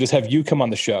week. We'll just have you come on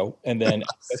the show and then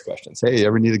ask questions. Hey, you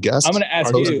ever need a guest? I'm going to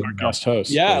ask you. Guest host.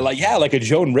 Yeah, like a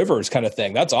Joan Rivers kind of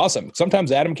thing. That's awesome.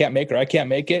 Sometimes Adam can't make it or I can't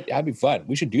make it. That'd be fun.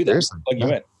 We should do that. Plug you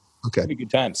in. Okay. It'd be good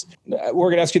times. We're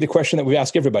going to ask you the question that we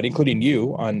ask everybody, including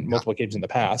you on multiple occasions in the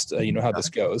past. You know how this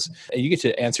goes. You get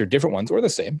to answer different ones or the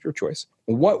same, your choice.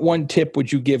 What one tip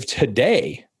would you give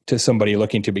today to somebody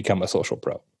looking to become a social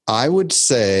pro? I would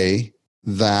say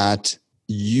that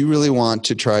you really want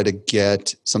to try to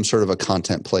get some sort of a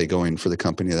content play going for the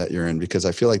company that you're in, because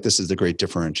I feel like this is the great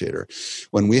differentiator.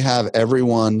 When we have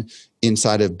everyone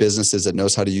inside of businesses that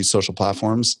knows how to use social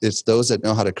platforms, it's those that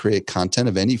know how to create content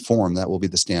of any form that will be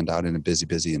the standout in a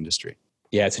busy industry.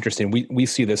 Yeah, it's interesting. We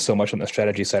see this so much on the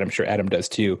strategy side. I'm sure Adam does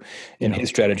too in his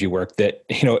strategy work that,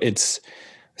 this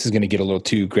is going to get a little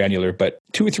too granular, but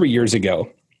 2 or 3 years ago,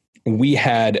 we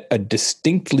had a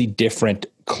distinctly different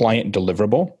client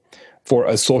deliverable for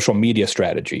a social media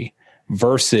strategy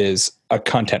versus a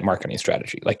content marketing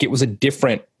strategy. Like, it was a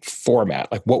different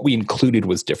format. Like, what we included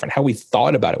was different. How we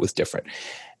thought about it was different.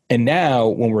 And now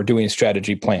when we're doing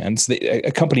strategy plans,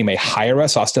 a company may hire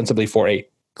us ostensibly for a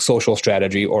social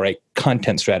strategy or a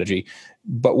content strategy,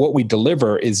 but what we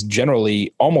deliver is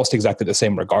generally almost exactly the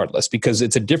same regardless, because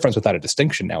it's a difference without a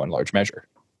distinction now in large measure.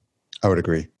 I would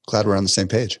agree. Glad we're on the same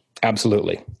page.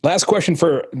 Absolutely. Last question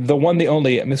for the one, the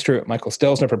only, Mr. Michael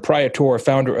Stelzner, proprietor,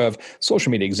 founder of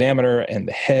Social Media Examiner, and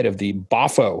the head of the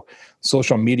BAFO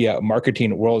Social Media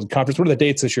Marketing World Conference. What are the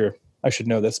dates this year? I should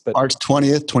know this, but March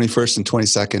 20th, 21st, and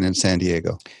 22nd in San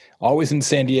Diego. Always in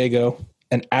San Diego.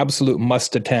 An absolute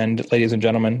must attend, ladies and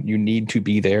gentlemen. You need to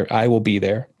be there. I will be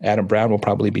there. Adam Brown will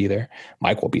probably be there.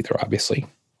 Mike will be there, obviously.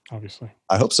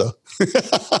 I hope so.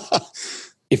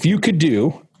 If you could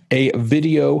do a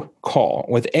video call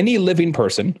with any living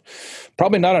person,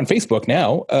 probably not on Facebook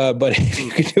now, but if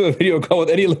you could do a video call with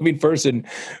any living person,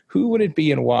 who would it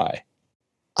be and why?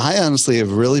 I honestly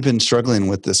have really been struggling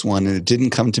with this one, and it didn't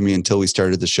come to me until we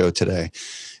started the show today.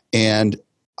 And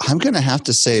I'm going to have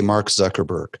to say Mark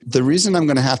Zuckerberg. The reason I'm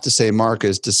going to have to say Mark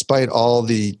is, despite all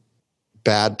the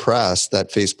bad press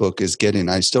that Facebook is getting,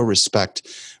 I still respect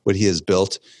what he has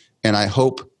built. And I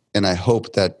hope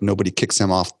that nobody kicks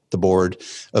him off the board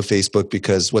of Facebook,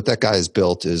 because what that guy has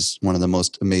built is one of the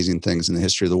most amazing things in the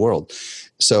history of the world.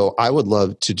 So I would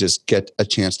love to just get a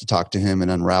chance to talk to him and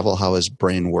unravel how his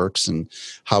brain works and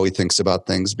how he thinks about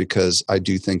things, because I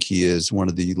do think he is one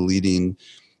of the leading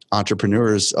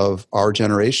entrepreneurs of our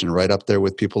generation, right up there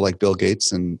with people like Bill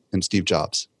Gates and Steve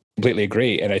Jobs. Completely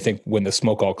agree. And I think when the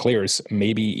smoke all clears,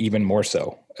 maybe even more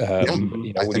so. I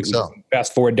think so.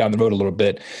 Fast forward down the road a little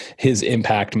bit, his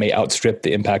impact may outstrip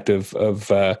the impact of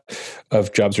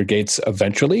Jobs or Gates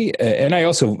eventually. And I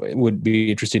also would be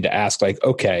interested to ask, like,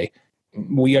 okay,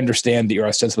 we understand that you're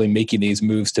ostensibly making these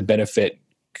moves to benefit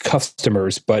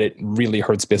customers, but it really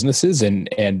hurts businesses. And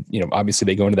obviously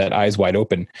they go into that eyes wide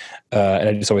open. And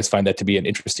I just always find that to be an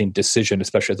interesting decision,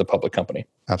 especially as a public company.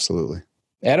 Absolutely.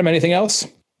 Adam, anything else?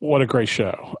 What a great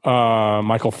show.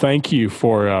 Michael, thank you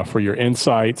for your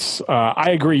insights.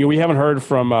 I agree. We haven't heard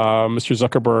from Mr.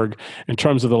 Zuckerberg in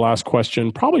terms of the last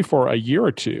question probably for a year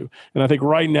or two. And I think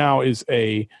right now is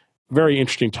a very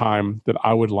interesting time that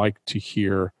I would like to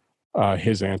hear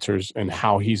his answers and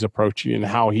how he's approaching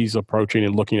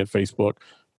and looking at Facebook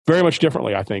very much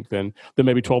differently, I think, than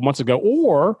maybe 12 months ago.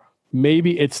 Or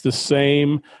maybe it's the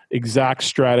same exact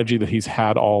strategy that he's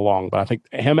had all along. But I think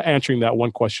him answering that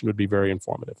one question would be very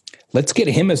informative. Let's get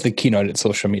him as the keynote at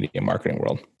Social Media Marketing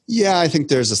World. Yeah, I think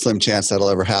there's a slim chance that'll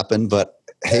ever happen. But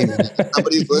hey,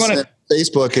 somebody's listening to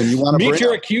Facebook and you want to meet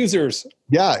your accusers.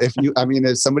 Yeah, if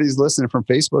somebody's listening from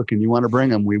Facebook and you want to bring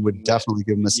them, we would definitely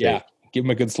give them a stage. Yeah. Give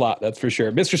him a good slot, that's for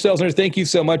sure. Mr. Stelzner, thank you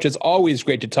so much. It's always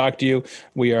great to talk to you.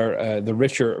 We are the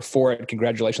richer for it.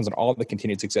 Congratulations on all the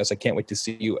continued success. I can't wait to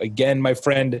see you again, my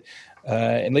friend.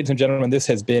 And ladies and gentlemen, this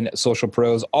has been Social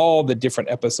Pros, all the different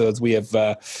episodes we have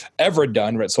ever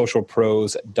done. We're at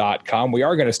socialpros.com. We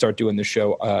are going to start doing the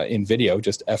show in video,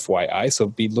 just FYI. So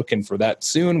be looking for that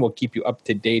soon. We'll keep you up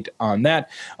to date on that.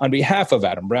 On behalf of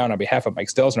Adam Brown, on behalf of Mike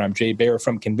Stelzner, I'm Jay Baer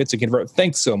from Convince and Convert.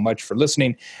 Thanks so much for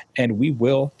listening, and we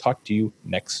will talk to you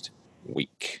next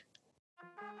week.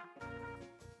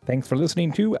 Thanks for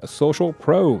listening to Social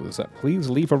Pros.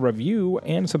 Please leave a review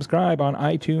and subscribe on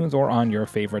iTunes or on your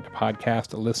favorite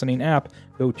podcast listening app.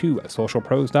 Go to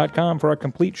socialpros.com for a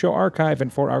complete show archive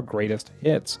and for our greatest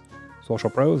hits.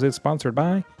 Social Pros is sponsored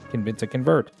by Convince and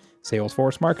Convert,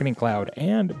 Salesforce Marketing Cloud,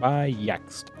 and by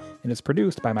Yext, and is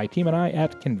produced by my team and I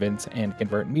at Convince and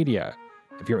Convert Media.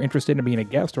 If you're interested in being a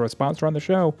guest or a sponsor on the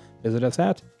show, visit us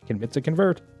at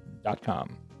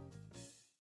convinceandconvert.com.